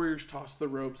 Road Warriors toss the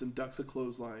ropes and ducks a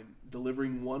clothesline,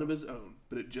 delivering one of his own,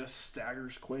 but it just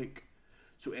staggers Quake.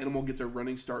 So Animal gets a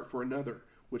running start for another,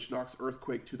 which knocks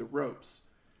Earthquake to the ropes.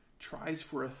 Tries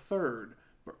for a third,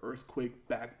 but Earthquake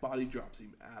back body drops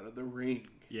him out of the ring.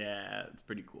 Yeah, it's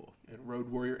pretty cool. And Road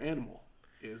Warrior Animal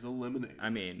is eliminated. I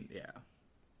mean, yeah.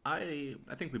 I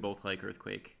think we both like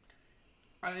Earthquake.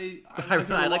 I I like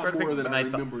him a lot Earthquake more than than I I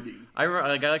thought. remembered him. I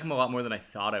like him a lot more than I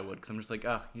thought I would, because I'm just like,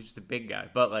 oh, he's just a big guy.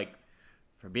 But like,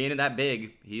 for being that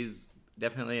big, he's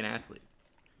definitely an athlete.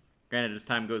 Granted, as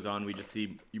time goes on, we just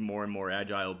see more and more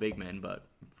agile big men, but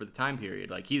for the time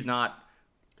period, like he's not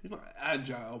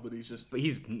agile, but he's just. But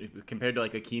he's compared to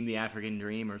like Akeem the African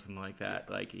Dream or something like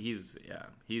that. Like he's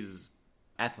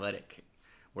athletic,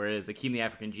 whereas Akeem the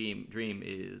African Dream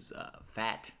is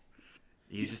fat.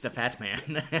 He's just a fat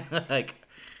man. Like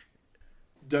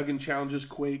Duggan challenges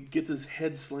Quake, gets his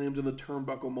head slammed in the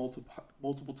turnbuckle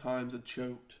multiple times and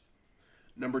choked.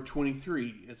 Number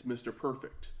 23 is Mr.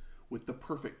 Perfect with the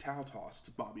perfect towel toss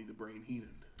to Bobby the Brain Heenan.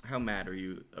 How mad are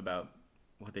you about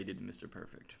what they did to Mr.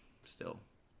 Perfect?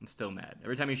 I'm still mad.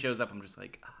 Every time he shows up, I'm just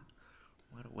like,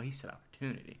 what a wasted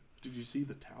opportunity. Did you see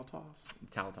the towel toss? The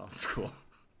towel toss is cool.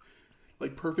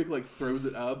 Like Perfect throws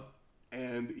it up,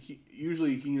 and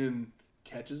usually Heenan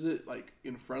catches it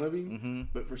in front of him,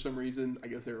 but for some reason I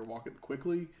guess they were walking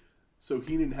quickly, so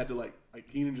Heenan had to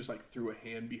Heenan just threw a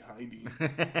hand behind him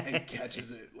and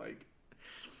catches it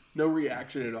no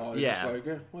reaction at all. He's just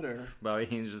whatever. Bobby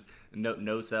Heenan's just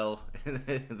no sell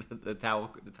the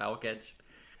towel catch.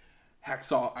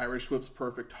 Hacksaw Irish whips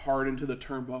Perfect hard into the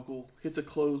turnbuckle, hits a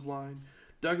clothesline.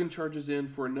 Duggan charges in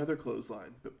for another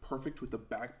clothesline, but Perfect with a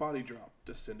back body drop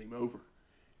to send him over,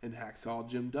 and Hacksaw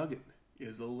Jim Duggan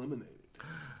is eliminated.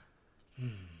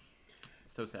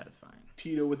 So satisfying.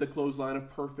 Tito with a clothesline of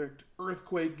Perfect.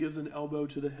 Earthquake gives an elbow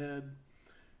to the head.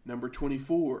 Number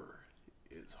 24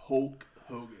 is Hulk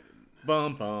Hogan.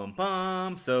 Bum, bum,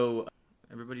 bum. So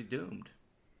everybody's doomed.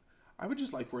 I would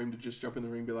just like for him to just jump in the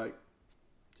ring and be like,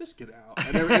 just get out.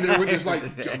 And everyone just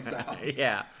jumps out.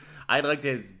 Yeah. I'd like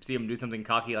to see him do something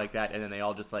cocky like that, and then they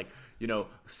all just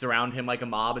surround him like a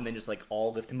mob, and then just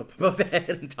all lift him up above the head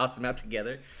and toss him out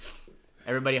together.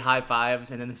 Everybody high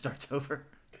fives, and then it starts over.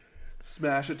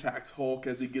 Smash attacks Hulk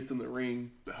as he gets in the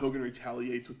ring, but Hogan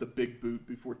retaliates with the big boot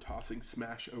before tossing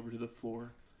Smash over to the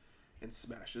floor, and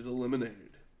Smash is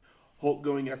eliminated. Hulk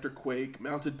going after Quake,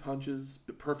 mounted punches,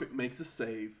 but Perfect makes a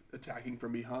save, attacking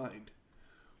from behind.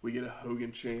 We get a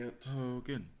Hogan chant.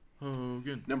 Hogan.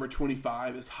 Number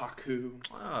 25 is Haku.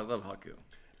 Oh, I love Haku.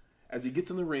 As he gets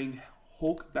in the ring,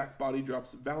 Hulk back body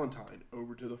drops Valentine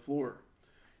over to the floor.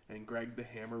 And Greg the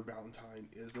Hammer Valentine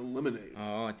is eliminated.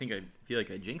 Oh, I feel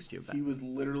like I jinxed you. He was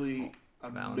literally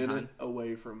a minute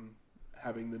away from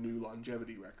having the new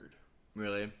longevity record.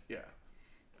 Really? Yeah.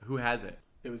 Who has it?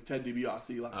 It was Ted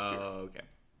DiBiase last year. Oh, okay.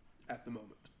 At the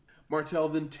moment. Martel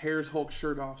then tears Hulk's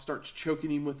shirt off, starts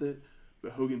choking him with it,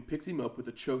 but Hogan picks him up with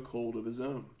a chokehold of his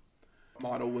own.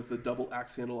 Model with a double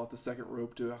axe handle at the second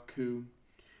rope to Haku.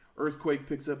 Earthquake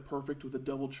picks up Perfect with a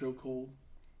double chokehold.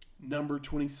 Number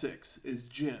 26 is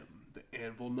Jim, the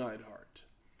Anvil Neidhart.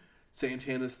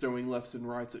 Santana's throwing lefts and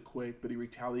rights at Quake, but he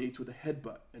retaliates with a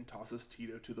headbutt and tosses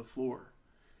Tito to the floor.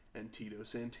 And Tito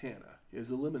Santana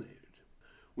is eliminated.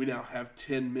 We now have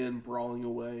 10 men brawling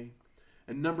away.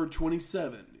 And number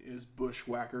 27 is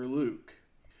Bushwhacker Luke.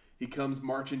 He comes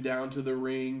marching down to the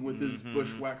ring with his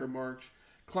Bushwhacker march,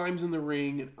 climbs in the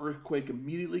ring, and Earthquake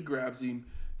immediately grabs him,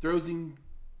 throws him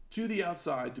to the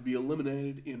outside to be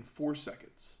eliminated in 4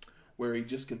 seconds, where he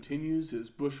just continues his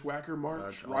Bushwhacker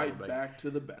march back to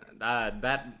the back.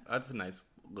 That's a nice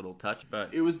little touch,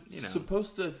 but it was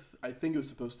supposed to. I think it was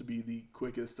supposed to be the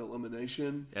quickest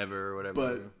elimination ever, or whatever.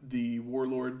 But the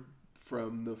Warlord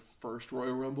from the first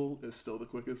Royal Rumble is still the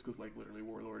quickest because, literally,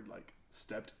 Warlord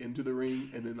stepped into the ring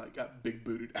and then got big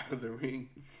booted out of the ring.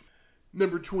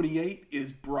 Number 28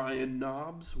 is Brian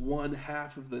Knobbs, one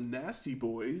half of the Nasty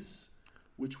Boys,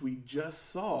 which we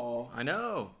just saw. I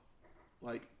know.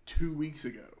 2 weeks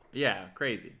ago. Yeah,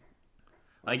 crazy.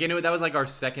 That was our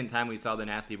second time we saw the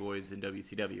Nasty Boys in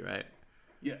WCW, right?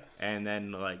 Yes. And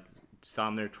then saw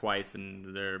them there twice,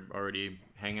 and they're already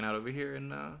hanging out over here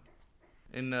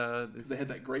because they had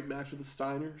that great match with the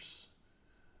Steiners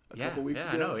a couple weeks ago.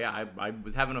 I know. Yeah, I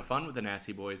was having a fun with the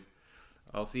Nasty Boys.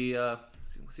 I'll see. We'll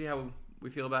see how we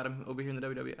feel about them over here in the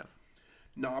WWF.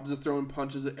 Knobbs is throwing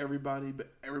punches at everybody,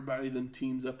 but everybody then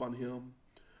teams up on him.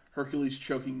 Hercules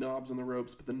choking Knobbs on the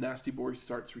ropes, but the Nasty Boy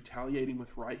starts retaliating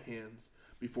with right hands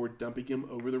before dumping him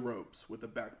over the ropes with a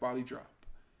back body drop,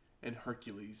 and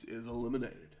Hercules is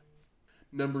eliminated.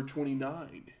 Number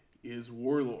 29 is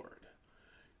Warlord.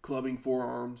 Clubbing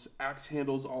forearms, axe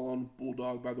handles all on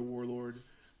Bulldog by the Warlord,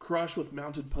 crush with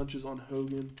mounted punches on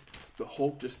Hogan, but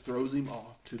Hulk just throws him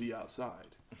off to the outside.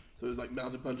 So it was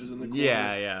mounted punches in the corner.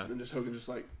 Yeah. And then just Hogan just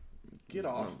get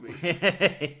off me.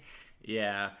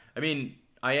 Yeah. I mean,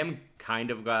 I am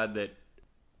kind of glad that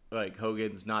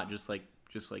Hogan's not just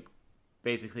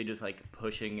basically just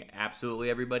pushing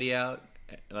absolutely everybody out.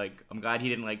 I'm glad he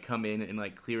didn't come in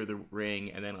and clear the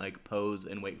ring and then pose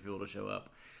and wait for people to show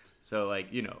up. So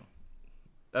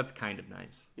that's kind of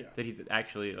nice. Yeah. That he's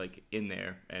actually in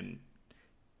there and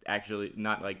actually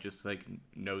not like just like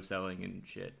no selling and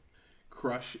shit.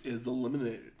 Crush is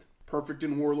eliminated. Perfect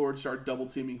and Warlord start double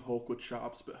teaming Hulk with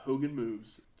chops, but Hogan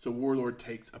moves, so Warlord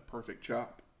takes a perfect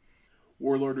chop.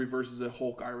 Warlord reverses a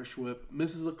Hulk Irish whip,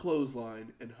 misses a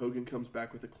clothesline, and Hogan comes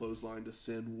back with a clothesline to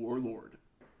send Warlord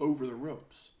over the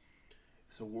ropes.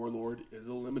 So Warlord is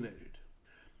eliminated.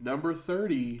 Number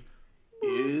 30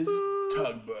 is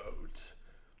Tugboat.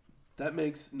 That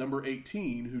makes number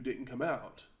 18, who didn't come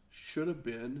out, should have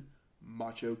been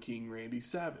Macho King Randy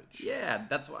Savage. Yeah,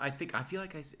 that's what I think. I feel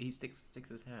like he sticks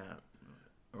his head out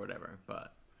or whatever,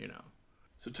 but you know.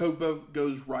 So Tugboat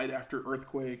goes right after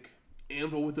Earthquake.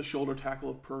 Anvil with the shoulder tackle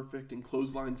of Perfect and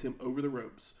clotheslines him over the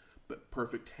ropes, but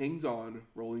Perfect hangs on,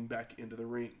 rolling back into the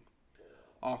ring.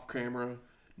 Off camera,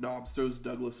 Knobbs throws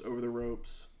Douglas over the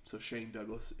ropes, so Shane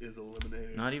Douglas is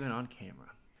eliminated. Not even on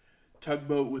camera.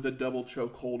 Tugboat with a double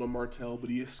choke hold on Martel, but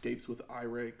he escapes with eye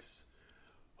rakes.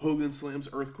 Hogan slams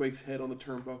Earthquake's head on the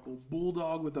turnbuckle.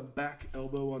 Bulldog with a back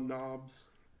elbow on Knobbs.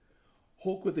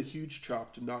 Hulk with a huge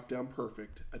chop to knock down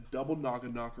Perfect. A double Naga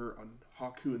knocker on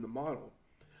Haku in the model.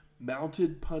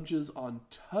 Mounted punches on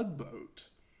Tugboat,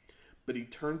 but he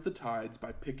turns the tides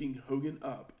by picking Hogan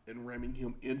up and ramming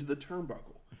him into the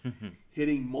turnbuckle,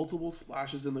 hitting multiple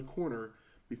splashes in the corner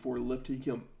before lifting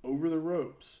him over the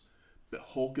ropes, but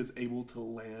Hulk is able to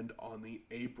land on the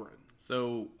apron.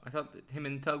 So I thought that him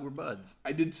and Tug were buds.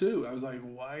 I did too. I was like,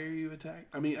 why are you attacking?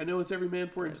 I mean, I know it's every man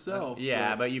for himself.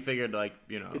 Yeah, but you figured like,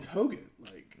 you know. It's Hogan.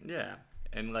 Like, yeah.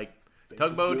 And like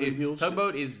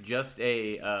Tugboat is just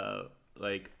a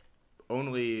like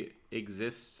only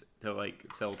exists to like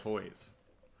sell toys.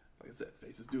 Like I said,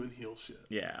 Face is doing heel shit.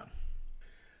 Yeah.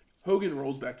 Hogan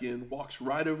rolls back in, walks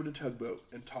right over to Tugboat,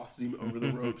 and tosses him over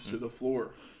the ropes to the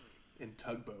floor. And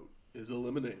Tugboat is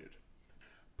eliminated.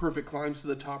 Perfect climbs to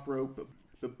the top rope,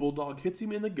 but Bulldog hits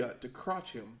him in the gut to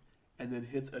crotch him, and then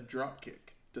hits a drop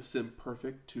kick to send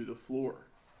Perfect to the floor.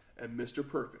 And Mr.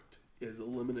 Perfect is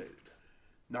eliminated.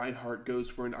 Neidhart goes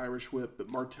for an Irish whip, but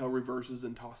Martel reverses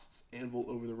and tosses Anvil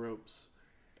over the ropes.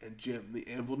 And Jim, the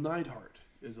Anvil Neidhart,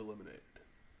 is eliminated.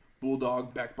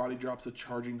 Bulldog backbody drops a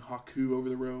charging Haku over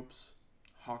the ropes.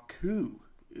 Haku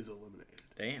is eliminated.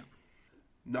 Damn.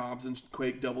 Knobbs and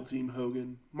Quake double team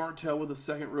Hogan. Martel with a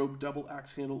second rope double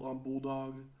axe handle on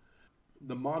Bulldog.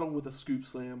 The model with a scoop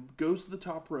slam goes to the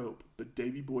top rope, but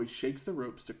Davey Boy shakes the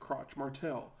ropes to crotch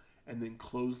Martel and then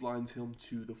clotheslines him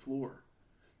to the floor.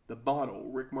 The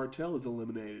model, Rick Martel, is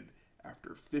eliminated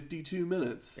after 52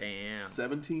 minutes,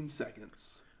 17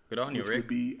 seconds. Good on you, which Rick. Would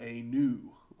be a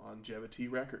new longevity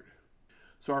record.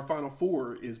 So our final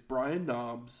four is Brian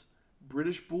Knobbs,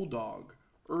 British Bulldog,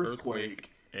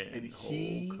 Earthquake, and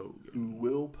He Who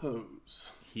Will Pose.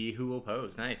 He Who Will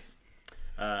Pose. Nice.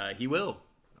 He will.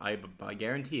 I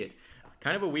guarantee it.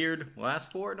 Kind of a weird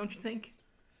last four, don't you think?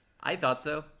 I thought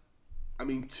so. I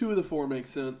mean, two of the four make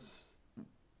sense.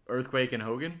 Earthquake and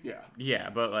Hogan? Yeah. Yeah,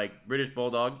 but like British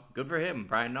Bulldog, good for him.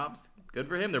 Brian Knobbs, good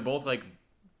for him. They're both like...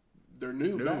 They're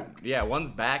new. Back. Yeah, one's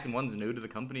back and one's new to the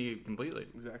company completely.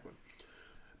 Exactly.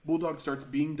 Bulldog starts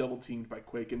being double teamed by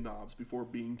Quake and Knobbs before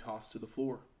being tossed to the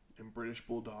floor, and British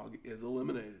Bulldog is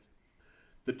eliminated.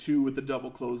 The two with the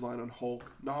double clothesline on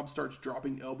Hulk. Knobbs starts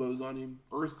dropping elbows on him.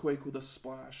 Earthquake with a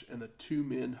splash, and the two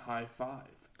men high five.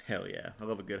 Hell yeah. I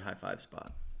love a good high five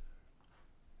spot.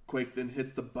 Quake then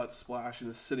hits the butt splash and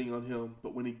is sitting on him,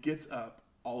 but when he gets up,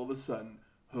 all of a sudden,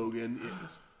 Hogan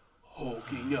is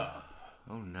hulking up.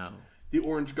 Oh no. The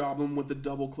Orange Goblin with the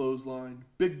double clothesline.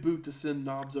 Big boot to send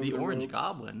Knobbs over the Orange ropes.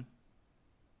 Goblin?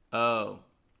 Oh.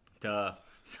 Duh.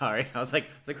 Sorry. I was like,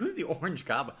 who's the Orange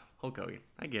Goblin? Hulk Hogan.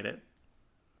 I get it.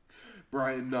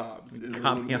 Brian Knobbs is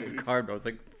Caught me off eliminated. guard, but I was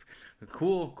like,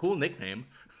 cool nickname.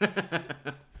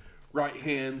 Right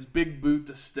hands, big boot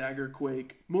to stagger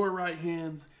Quake. More right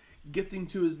hands, gets him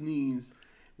to his knees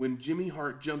when Jimmy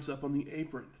Hart jumps up on the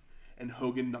apron and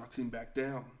Hogan knocks him back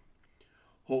down.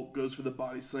 Hulk goes for the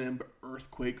body slam, but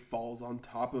Earthquake falls on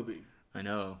top of him. I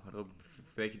know. If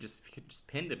you could just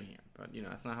pinned him here, but you know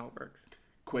that's not how it works.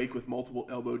 Quake with multiple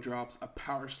elbow drops, a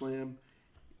power slam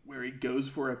where he goes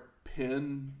for a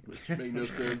pin, which made no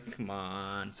sense. Come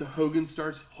on. So Hogan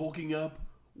starts hulking up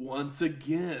once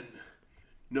again.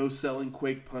 No selling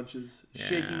Quake punches,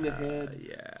 shaking the head,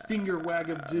 finger wag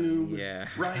of doom,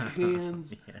 right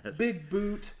hands, big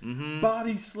boot,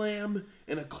 body slam,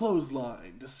 and a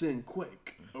clothesline to send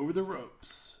Quake over the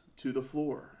ropes to the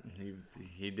floor.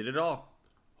 He did it all.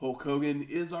 Hulk Hogan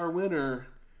is our winner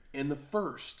and the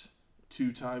first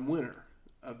two-time winner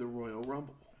of the Royal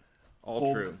Rumble.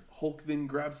 True. Hulk then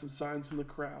grabs some signs from the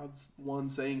crowds, one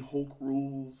saying Hulk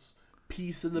rules,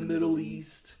 peace in the Middle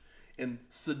East, and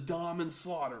Saddam and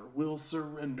Slaughter will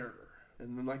surrender.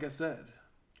 And then, like I said,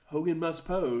 Hogan must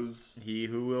pose He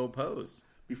who will pose.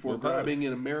 before grabbing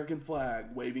an American flag,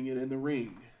 waving it in the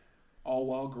ring, all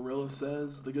while Gorilla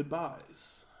says the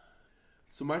goodbyes.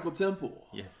 So, Michael Temple.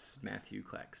 Yes, Matthew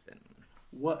Claxton.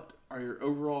 What are your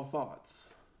overall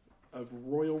thoughts of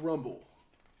Royal Rumble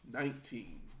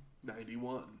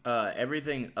 1991?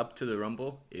 Everything up to the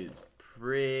Rumble is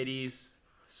pretty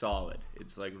solid.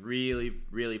 It's like really,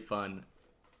 really fun.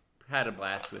 Had a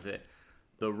blast with it.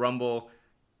 The Rumble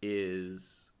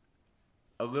is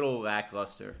a little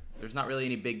lackluster. There's not really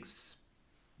any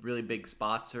really big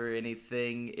spots or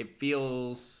anything. It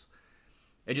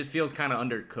just feels kind of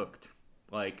undercooked.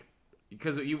 Like,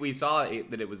 because we saw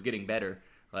that it was getting better.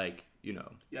 Like, you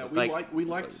know. Yeah, we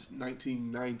liked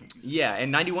 1990s. Yeah,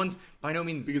 and 91's by no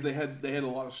means, because they had a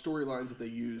lot of storylines that they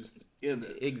used in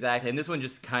it. Exactly, and this one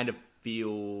just kind of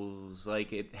feels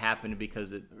like it happened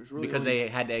because it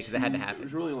had to happen.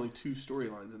 There's really only two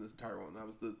storylines in this entire one. That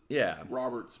was the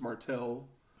Roberts Martel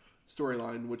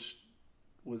storyline, which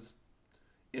was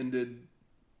ended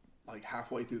like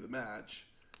halfway through the match.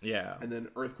 Yeah, and then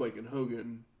Earthquake and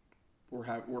Hogan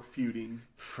were feuding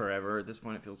forever at this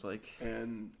point. It feels like,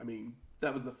 and I mean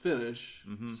that was the finish.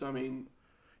 Mm-hmm. So I mean,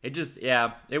 it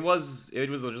was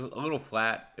just a little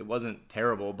flat. It wasn't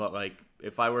terrible, but like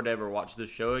if I were to ever watch this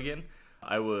show again,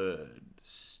 I would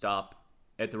stop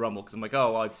at the Rumble because I'm like,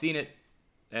 oh well, I've seen it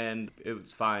and it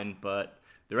was fine, but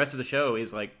the rest of the show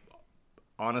is like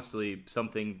honestly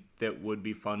something that would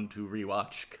be fun to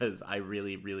rewatch because I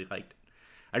really, really liked it.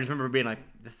 I just remember being like,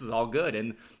 this is all good,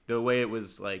 and the way it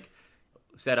was like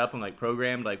set up and like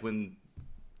programmed, like when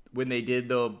they did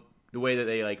the way that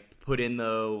they like put in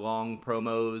the long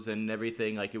promos and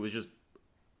everything, like it was just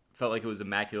felt like it was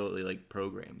immaculately like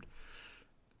programmed.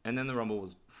 And then the Rumble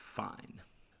was fine.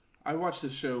 I watched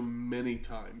this show many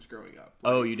times growing up.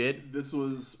 Like, oh, you did? This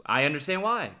was... I understand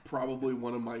why. Probably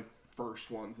one of my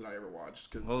first ones that I ever watched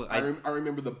because I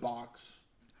remember the box.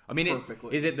 I mean,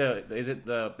 perfectly. Is it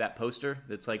that poster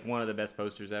that's like one of the best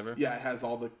posters ever? Yeah, it has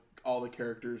all the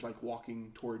characters like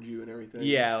walking towards you and everything.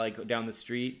 Yeah, like down the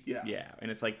street. Yeah, and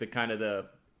it's like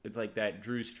it's like that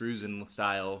Drew Struzan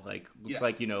style. Like looks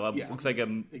like looks like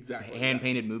a hand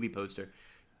painted movie poster.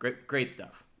 Great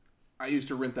stuff. I used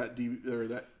to rent that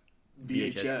that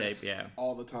VHS tape,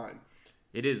 all the time.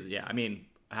 It is, yeah. I mean,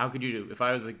 how could you do if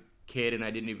I was a kid and I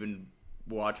didn't even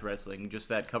watch wrestling, just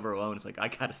that cover alone, it's like I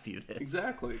gotta see this.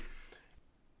 Exactly.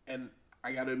 And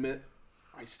I gotta admit,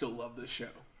 I still love this show.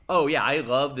 Oh yeah, I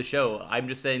love the show. I'm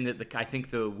just saying that I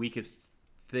think the weakest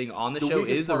thing on the show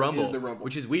is the Rumble,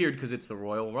 which is weird because it's the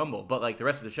Royal Rumble, but like the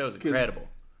rest of the show is incredible.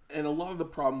 And a lot of the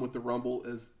problem with the Rumble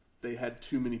is they had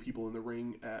too many people in the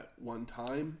ring at one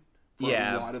time for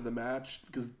a lot of the match,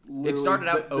 because it started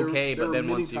out okay, but then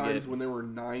once you get... There were many times when there were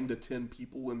 9 to 10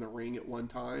 people in the ring at one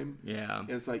time. Yeah. And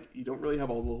it's like, you don't really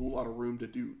have a whole lot of room to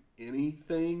do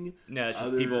anything. No, it's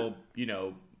just people,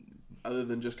 other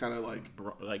than just kind of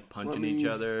like punching each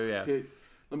other. Yeah.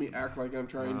 Let me act like I'm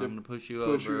trying to push you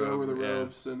over the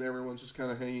ropes, and everyone's just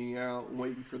kind of hanging out and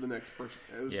waiting for the next person.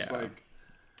 It was just like...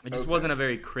 It just wasn't a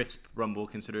very crisp Rumble,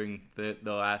 considering the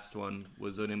last one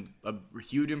was a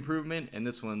huge improvement, and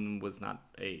this one was not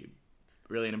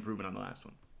really an improvement on the last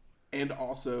one. And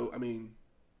also, I mean,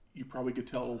 you probably could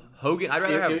tell Hogan. I'd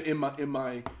rather have in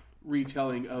my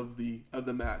retelling of the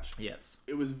match. Yes,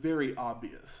 it was very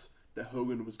obvious that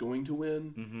Hogan was going to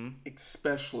win,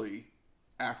 especially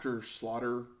after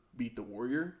Slaughter beat the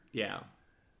Warrior. Yeah,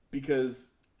 because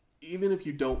even if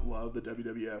you don't love the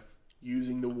WWF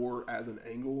using the war as an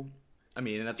angle, I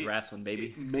mean, and that's wrestling,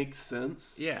 baby. It makes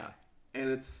sense. Yeah. And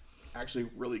it's actually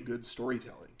really good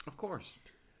storytelling. Of course.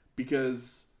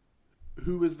 Because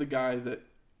who is the guy that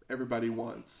everybody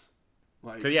wants?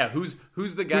 Like, so yeah, who's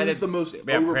the guy that's the most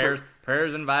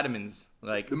prayers and vitamins,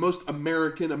 like the most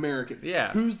American?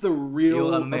 Yeah. Who's the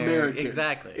real American?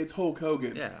 Exactly. It's Hulk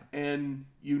Hogan. Yeah. And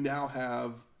you now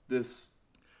have this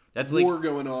that's war like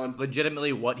going on.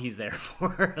 Legitimately, what he's there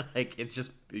for. Like, it's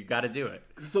just you got to do it.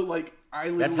 So like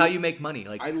that's how you make money.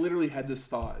 Like, I literally had this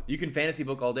thought. You can fantasy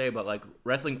book all day, but like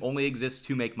wrestling only exists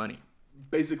to make money.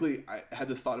 Basically, I had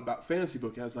this thought about fantasy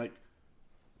book. I was like,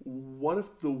 what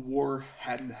if the war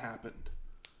hadn't happened?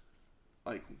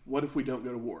 Like, what if we don't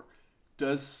go to war?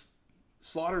 Does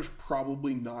Slaughter's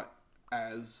probably not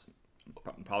as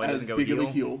doesn't go big heel. Of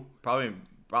a heel? Probably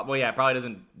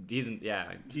doesn't.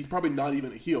 He's probably not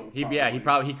even a heel. He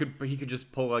could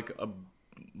just pull like a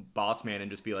boss man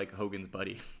and just be like Hogan's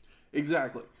buddy.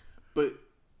 Exactly, but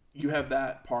you have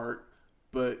that part.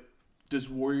 But does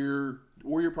Warrior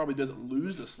probably doesn't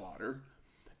lose to Slaughter,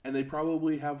 and they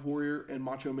probably have Warrior and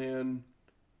Macho Man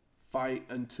fight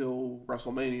until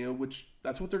WrestleMania, which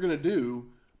that's what they're going to do.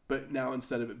 But now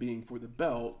instead of it being for the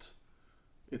belt,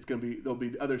 it's going to be there'll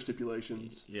be other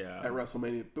stipulations at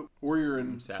WrestleMania. But Warrior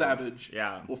and Savage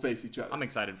will face each other. I'm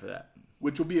excited for that.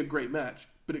 Which will be a great match,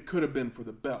 but it could have been for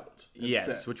the belt instead.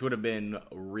 Yes, which would have been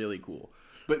really cool.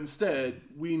 But instead,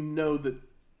 we know that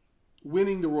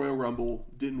winning the Royal Rumble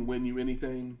didn't win you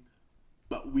anything,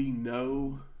 but we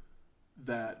know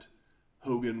that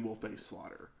Hogan will face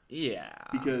Slaughter. Yeah,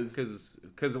 because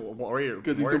Warrior,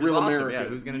 because he's the real awesome. American. Yeah,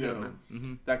 who's gonna do it?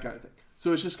 Mm-hmm. That kind of thing.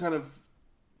 So it's just kind of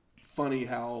funny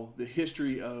how the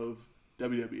history of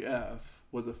WWF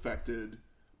was affected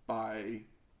by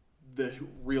the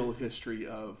real history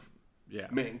of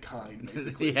mankind,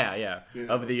 basically. You know?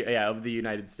 of the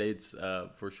United States,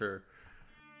 for sure.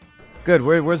 Good.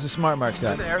 Where's the smart marks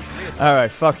at? There. All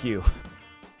right. Fuck you.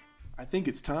 I think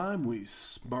it's time we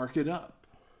smark it up.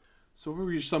 So, what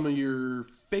were some of your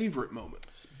favorite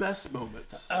moments, best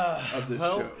moments of this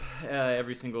show?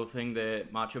 Every single thing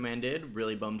that Macho Man did.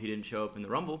 Really bummed he didn't show up in the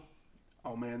Rumble.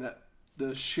 Oh man,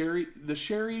 the Sherry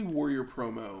Warrior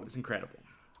promo was incredible.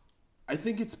 I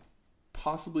think it's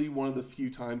possibly one of the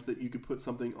few times that you could put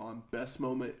something on best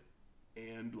moment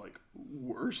and like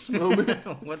worst moment.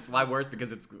 Why worst?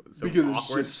 Because it's so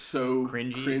awkward, it's just so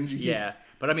cringy. Yeah,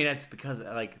 but I mean that's because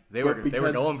like they were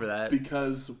going for that.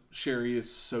 Because Sherry is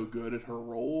so good at her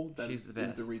role. That she's the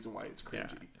best. Is the reason why it's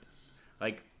cringy. Yeah.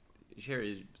 Like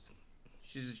Sherry,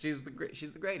 she's the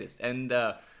greatest, and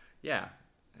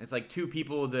it's like two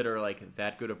people that are like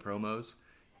that good at promos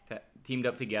teamed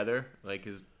up together. Like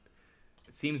it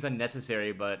seems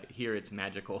unnecessary, but here it's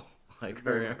magical. Like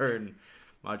her and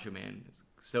Macho Man is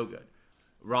so good.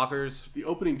 Rockers. The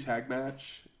opening tag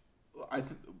match,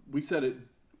 we said it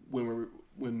when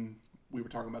we were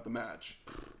talking about the match.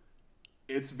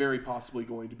 It's very possibly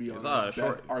going to be on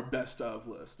our best of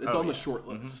list. It's on the short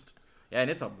list. Mm-hmm. Yeah, and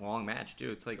it's a long match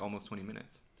too. It's like almost 20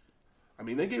 minutes. I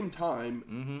mean, they gave him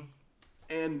time,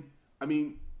 and I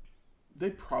mean, they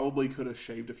probably could have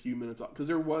shaved a few minutes off because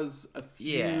there was a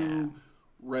few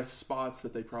rest spots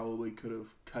that they probably could have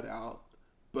cut out,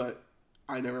 but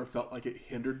I never felt like it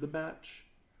hindered the match.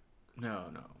 No,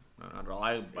 not at all.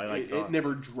 I liked it. It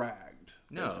never dragged.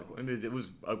 No, basically.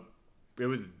 It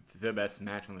was the best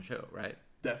match on the show, right?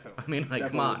 Definitely. I mean, like,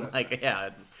 come on, like,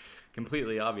 it's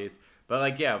completely obvious. But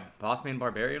like, Boss Man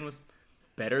Barbarian was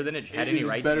better than it had any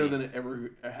right. Better than it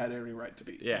ever had any right to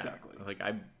be. Yeah, exactly. Like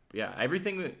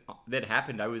everything that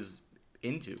happened, I was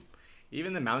into.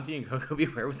 Even the Mountie and Coco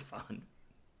Beware was fun.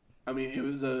 I mean, it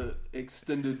was a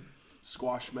extended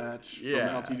squash match for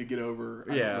Mountie to get over.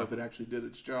 I don't know if it actually did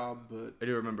its job, but I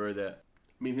do remember that.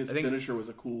 I mean, his finisher was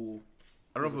a cool.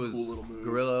 I don't know if it was cool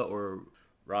Gorilla or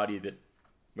Roddy that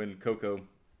when Coco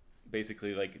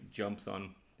basically like jumps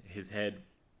on his head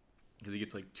because he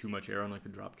gets like too much air on like a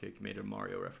drop kick. He made a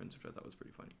Mario reference, which I thought was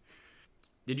pretty funny.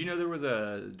 Did you know there was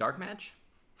a dark match?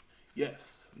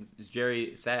 Yes. It's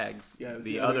Jerry Sags,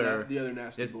 the other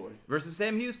nasty boy, versus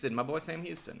Sam Houston, my boy Sam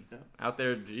Houston, out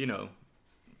there,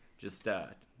 just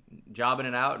jobbing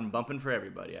it out and bumping for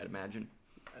everybody. I'd imagine.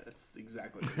 That's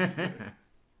exactly what he's doing.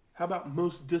 How about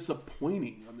most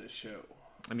disappointing on this show?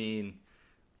 I mean,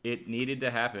 it needed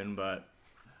to happen, but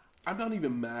I'm not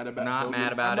even mad about. I'm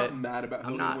not mad about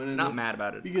Hogan winning. Not mad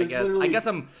about it. Because I guess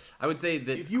I would say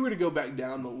that if you were to go back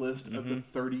down the list of the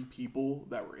 30 people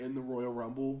that were in the Royal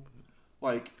Rumble,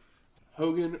 like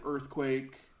Hogan,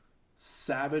 Earthquake,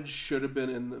 Savage should have been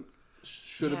in the.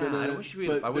 But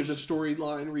there's a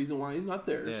storyline reason why he's not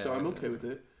there, so I'm okay with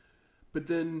it. But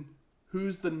then,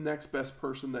 who's the next best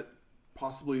person that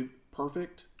possibly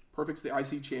Perfect's the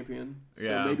IC champion,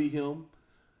 so maybe him.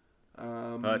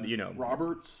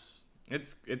 Roberts.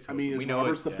 It's. I mean, is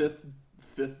Roberts the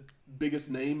fifth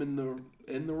biggest name in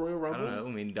the Royal Rumble? I don't know.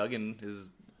 I mean, Duggan is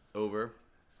over.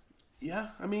 Yeah,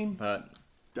 I mean, but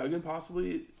Duggan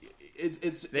possibly.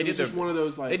 It's just one of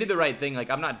those like they did the right thing.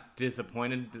 Like I'm not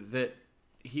disappointed that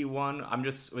he won. I'm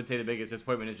just would say the biggest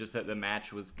disappointment is just that the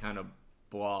match was kind of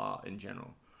blah in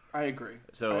general. I agree.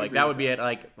 So that would be it.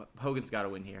 Like Hogan's got to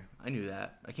win here. I knew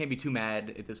that. I can't be too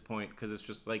mad at this point because it's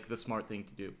just like the smart thing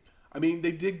to do. I mean,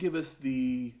 they did give us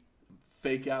the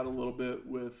fake out a little bit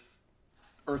with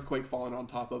Earthquake falling on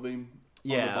top of him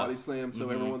on the body slam. So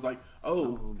everyone's like,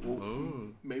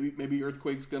 maybe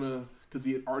Earthquake's gonna because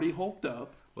he had already hulked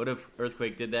up. What if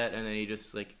Earthquake did that and then he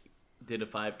just like did a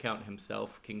 5 count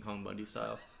himself, King Kong Bundy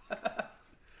style?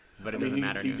 But it doesn't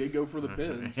matter. He did go for the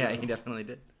pin. Yeah, he definitely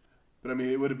did. But I mean,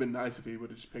 it would have been nice if he would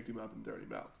have just picked him up and thrown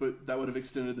him out. But that would have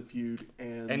extended the feud.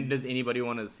 And does anybody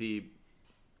want to see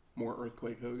more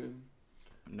Earthquake Hogan?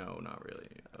 No, not really.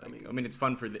 I mean, it's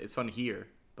fun here,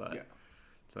 but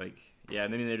It's like, yeah, I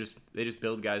mean they just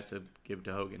build guys to give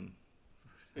to Hogan.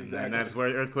 Exactly. And that's where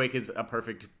Earthquake is a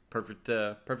perfect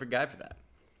guy for that.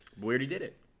 Weird he did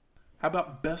it. How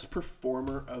about best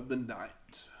performer of the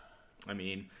night? I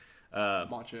mean,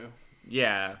 Macho.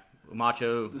 Yeah,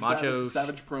 Macho,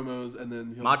 Savage promos, and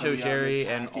then Macho, Sherry,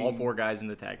 and all 4 guys in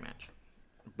the tag match.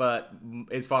 But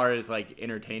as far as like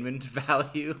entertainment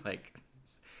value, like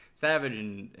Savage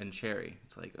and Sherry,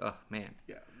 it's like, oh man.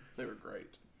 Yeah, they were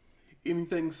great.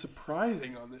 Anything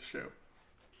surprising on this show?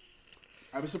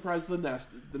 I was surprised the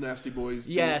Nasty Boys.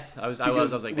 Yes, I was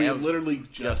like, we had literally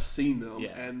just seen them,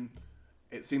 yeah. and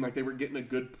it seemed like they were getting a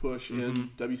good push in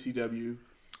WCW.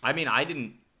 I mean, I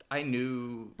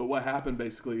knew. But what happened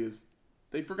basically is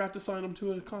they forgot to sign them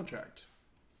to a contract.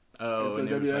 Oh, and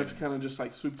so WWF kind of just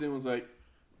like swooped in and was like,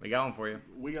 "We got one for you.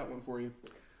 We got one for you."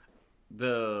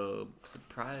 The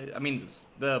surprise. I mean,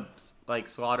 the like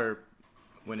Slaughter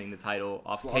winning the title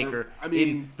off Taker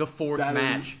in the 4th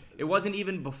match. It wasn't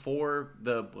even before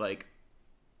the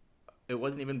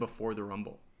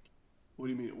Rumble. What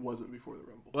do you mean it wasn't before the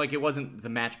Rumble? Like, it wasn't the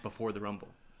match before the Rumble.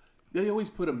 They always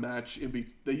put a match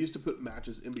they used to put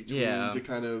matches in between to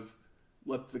kind of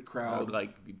let the crowd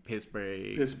like piss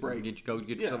break.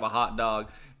 Get yourself a hot dog.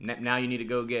 Now you need to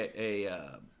go get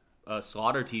a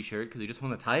Slaughter T-shirt because you just won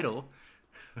the title.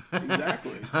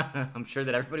 Exactly. I'm sure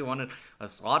that everybody wanted a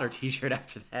Slaughter T-shirt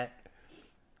after that.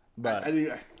 But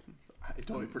I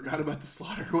totally forgot about the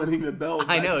Slaughter winning the belt.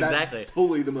 I know, exactly. That's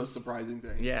totally the most surprising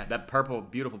thing. Yeah, that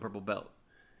beautiful purple belt.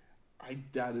 I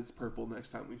doubt it's purple next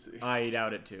time we see. I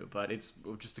doubt it too, but it's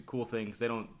just a cool thing because they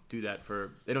don't do that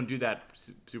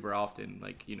super often.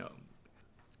 Like, you know,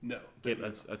 no, get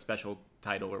a special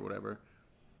title or whatever.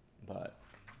 But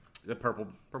the purple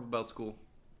belt's cool.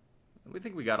 We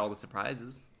think we got all the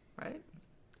surprises, right?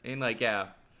 And like, yeah,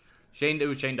 it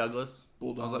was Shane Douglas,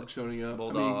 Bulldog showing up.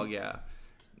 Bulldog, yeah.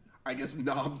 I guess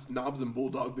Knobs and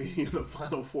Bulldog being in the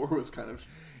Final 4 was kind of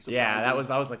surprising. Yeah, I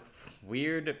was like,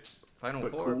 weird Final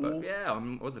 4, cool. but yeah,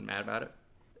 I wasn't mad about it.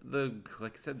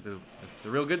 Like I said, the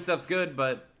real good stuff's good,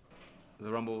 but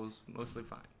the Rumble was mostly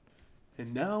fine.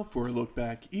 And now for a look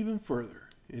back even further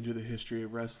into the history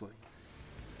of wrestling.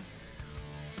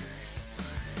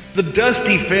 The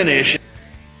Dusty Finish.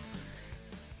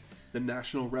 The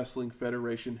National Wrestling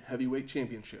Federation Heavyweight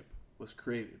Championship was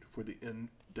created for the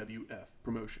NWF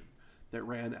promotion that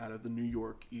ran out of the New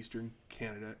York, Eastern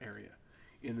Canada area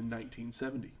in the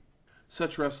 1970s.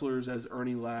 Such wrestlers as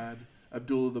Ernie Ladd,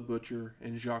 Abdullah the Butcher,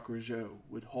 and Jacques Rougeau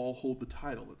would all hold the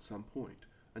title at some point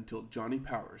until Johnny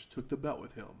Powers took the belt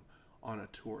with him on a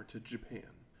tour to Japan.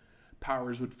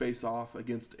 Powers would face off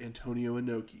against Antonio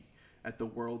Inoki at the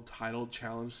World Title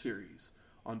Challenge Series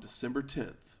on December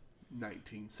 10th,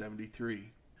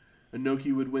 1973.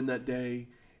 Inoki would win that day,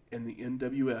 and the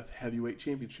NWF Heavyweight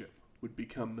Championship would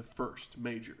become the first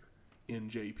major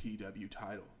NJPW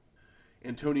title.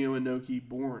 Antonio Inoki,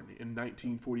 born in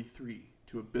 1943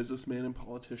 to a businessman and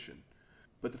politician,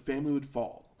 but the family would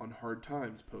fall on hard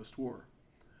times post-war.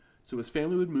 So his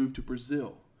family would move to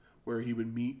Brazil, where he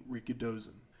would meet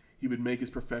Rikidozan. He would make his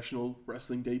professional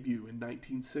wrestling debut in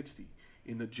 1960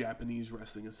 in the Japanese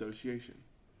Wrestling Association,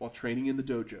 while training in the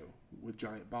dojo with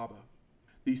Giant Baba.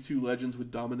 These two legends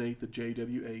would dominate the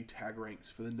JWA tag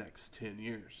ranks for the next 10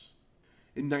 years.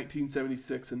 In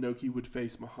 1976, Inoki would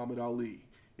face Muhammad Ali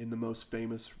in the most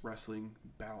famous wrestling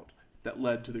bout that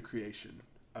led to the creation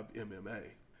of MMA.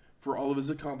 For all of his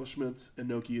accomplishments,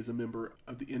 Inoki is a member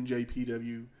of the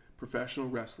NJPW, Professional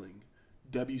Wrestling,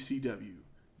 WCW,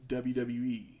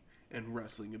 WWE, and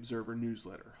Wrestling Observer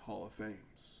Newsletter Hall of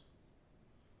Fames.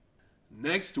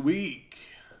 Next week,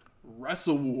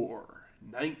 Wrestle War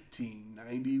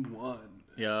 1991.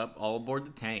 Yep, all aboard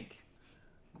the tank.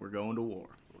 We're going to war.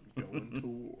 We're going to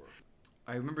war.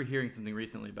 I remember hearing something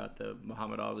recently about the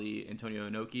Muhammad Ali Antonio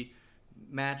Inoki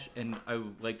match, and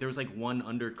there was like one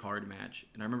undercard match,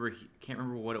 and I can't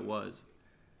remember what it was,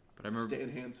 but I remember Stan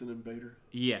Hansen and Vader.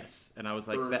 Yes, and I was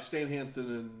like, Stan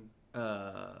Hansen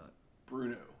and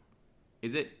Bruno.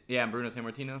 Is it? Yeah, Bruno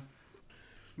Sammartino.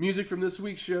 Music from this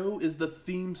week's show is the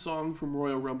theme song from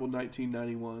Royal Rumble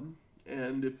 1991,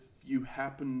 and if you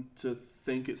happen to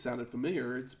think it sounded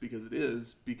familiar, it's because it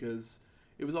is, because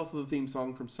it was also the theme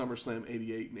song from SummerSlam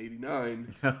 88 and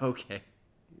 89. Okay.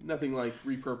 Nothing like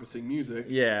repurposing music.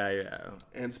 Yeah.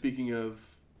 And speaking of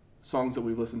songs that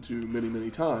we've listened to many,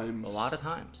 many times. A lot of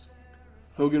times.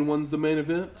 Hogan wins the main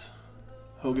event.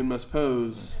 Hogan must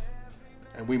pose.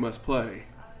 And we must play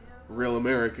Real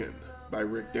American by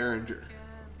Rick Derringer.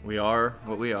 We are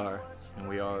what we are, and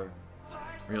we are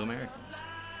real Americans.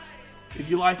 If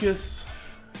you like us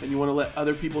and you want to let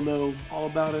other people know all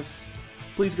about us,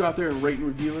 Please go out there and rate and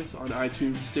review us on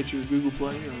iTunes, Stitcher, Google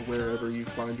Play, or wherever you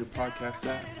find your podcasts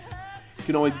at. You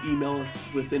can always email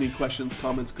us with any questions,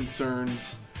 comments,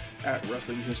 concerns at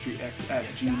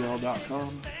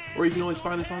WrestlingHistoryX@gmail.com, or you can always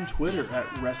find us on Twitter at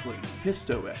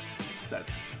WrestlingHistoX.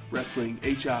 That's Wrestling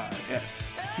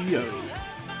HISTOX.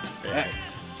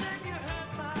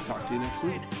 Talk to you next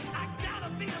week.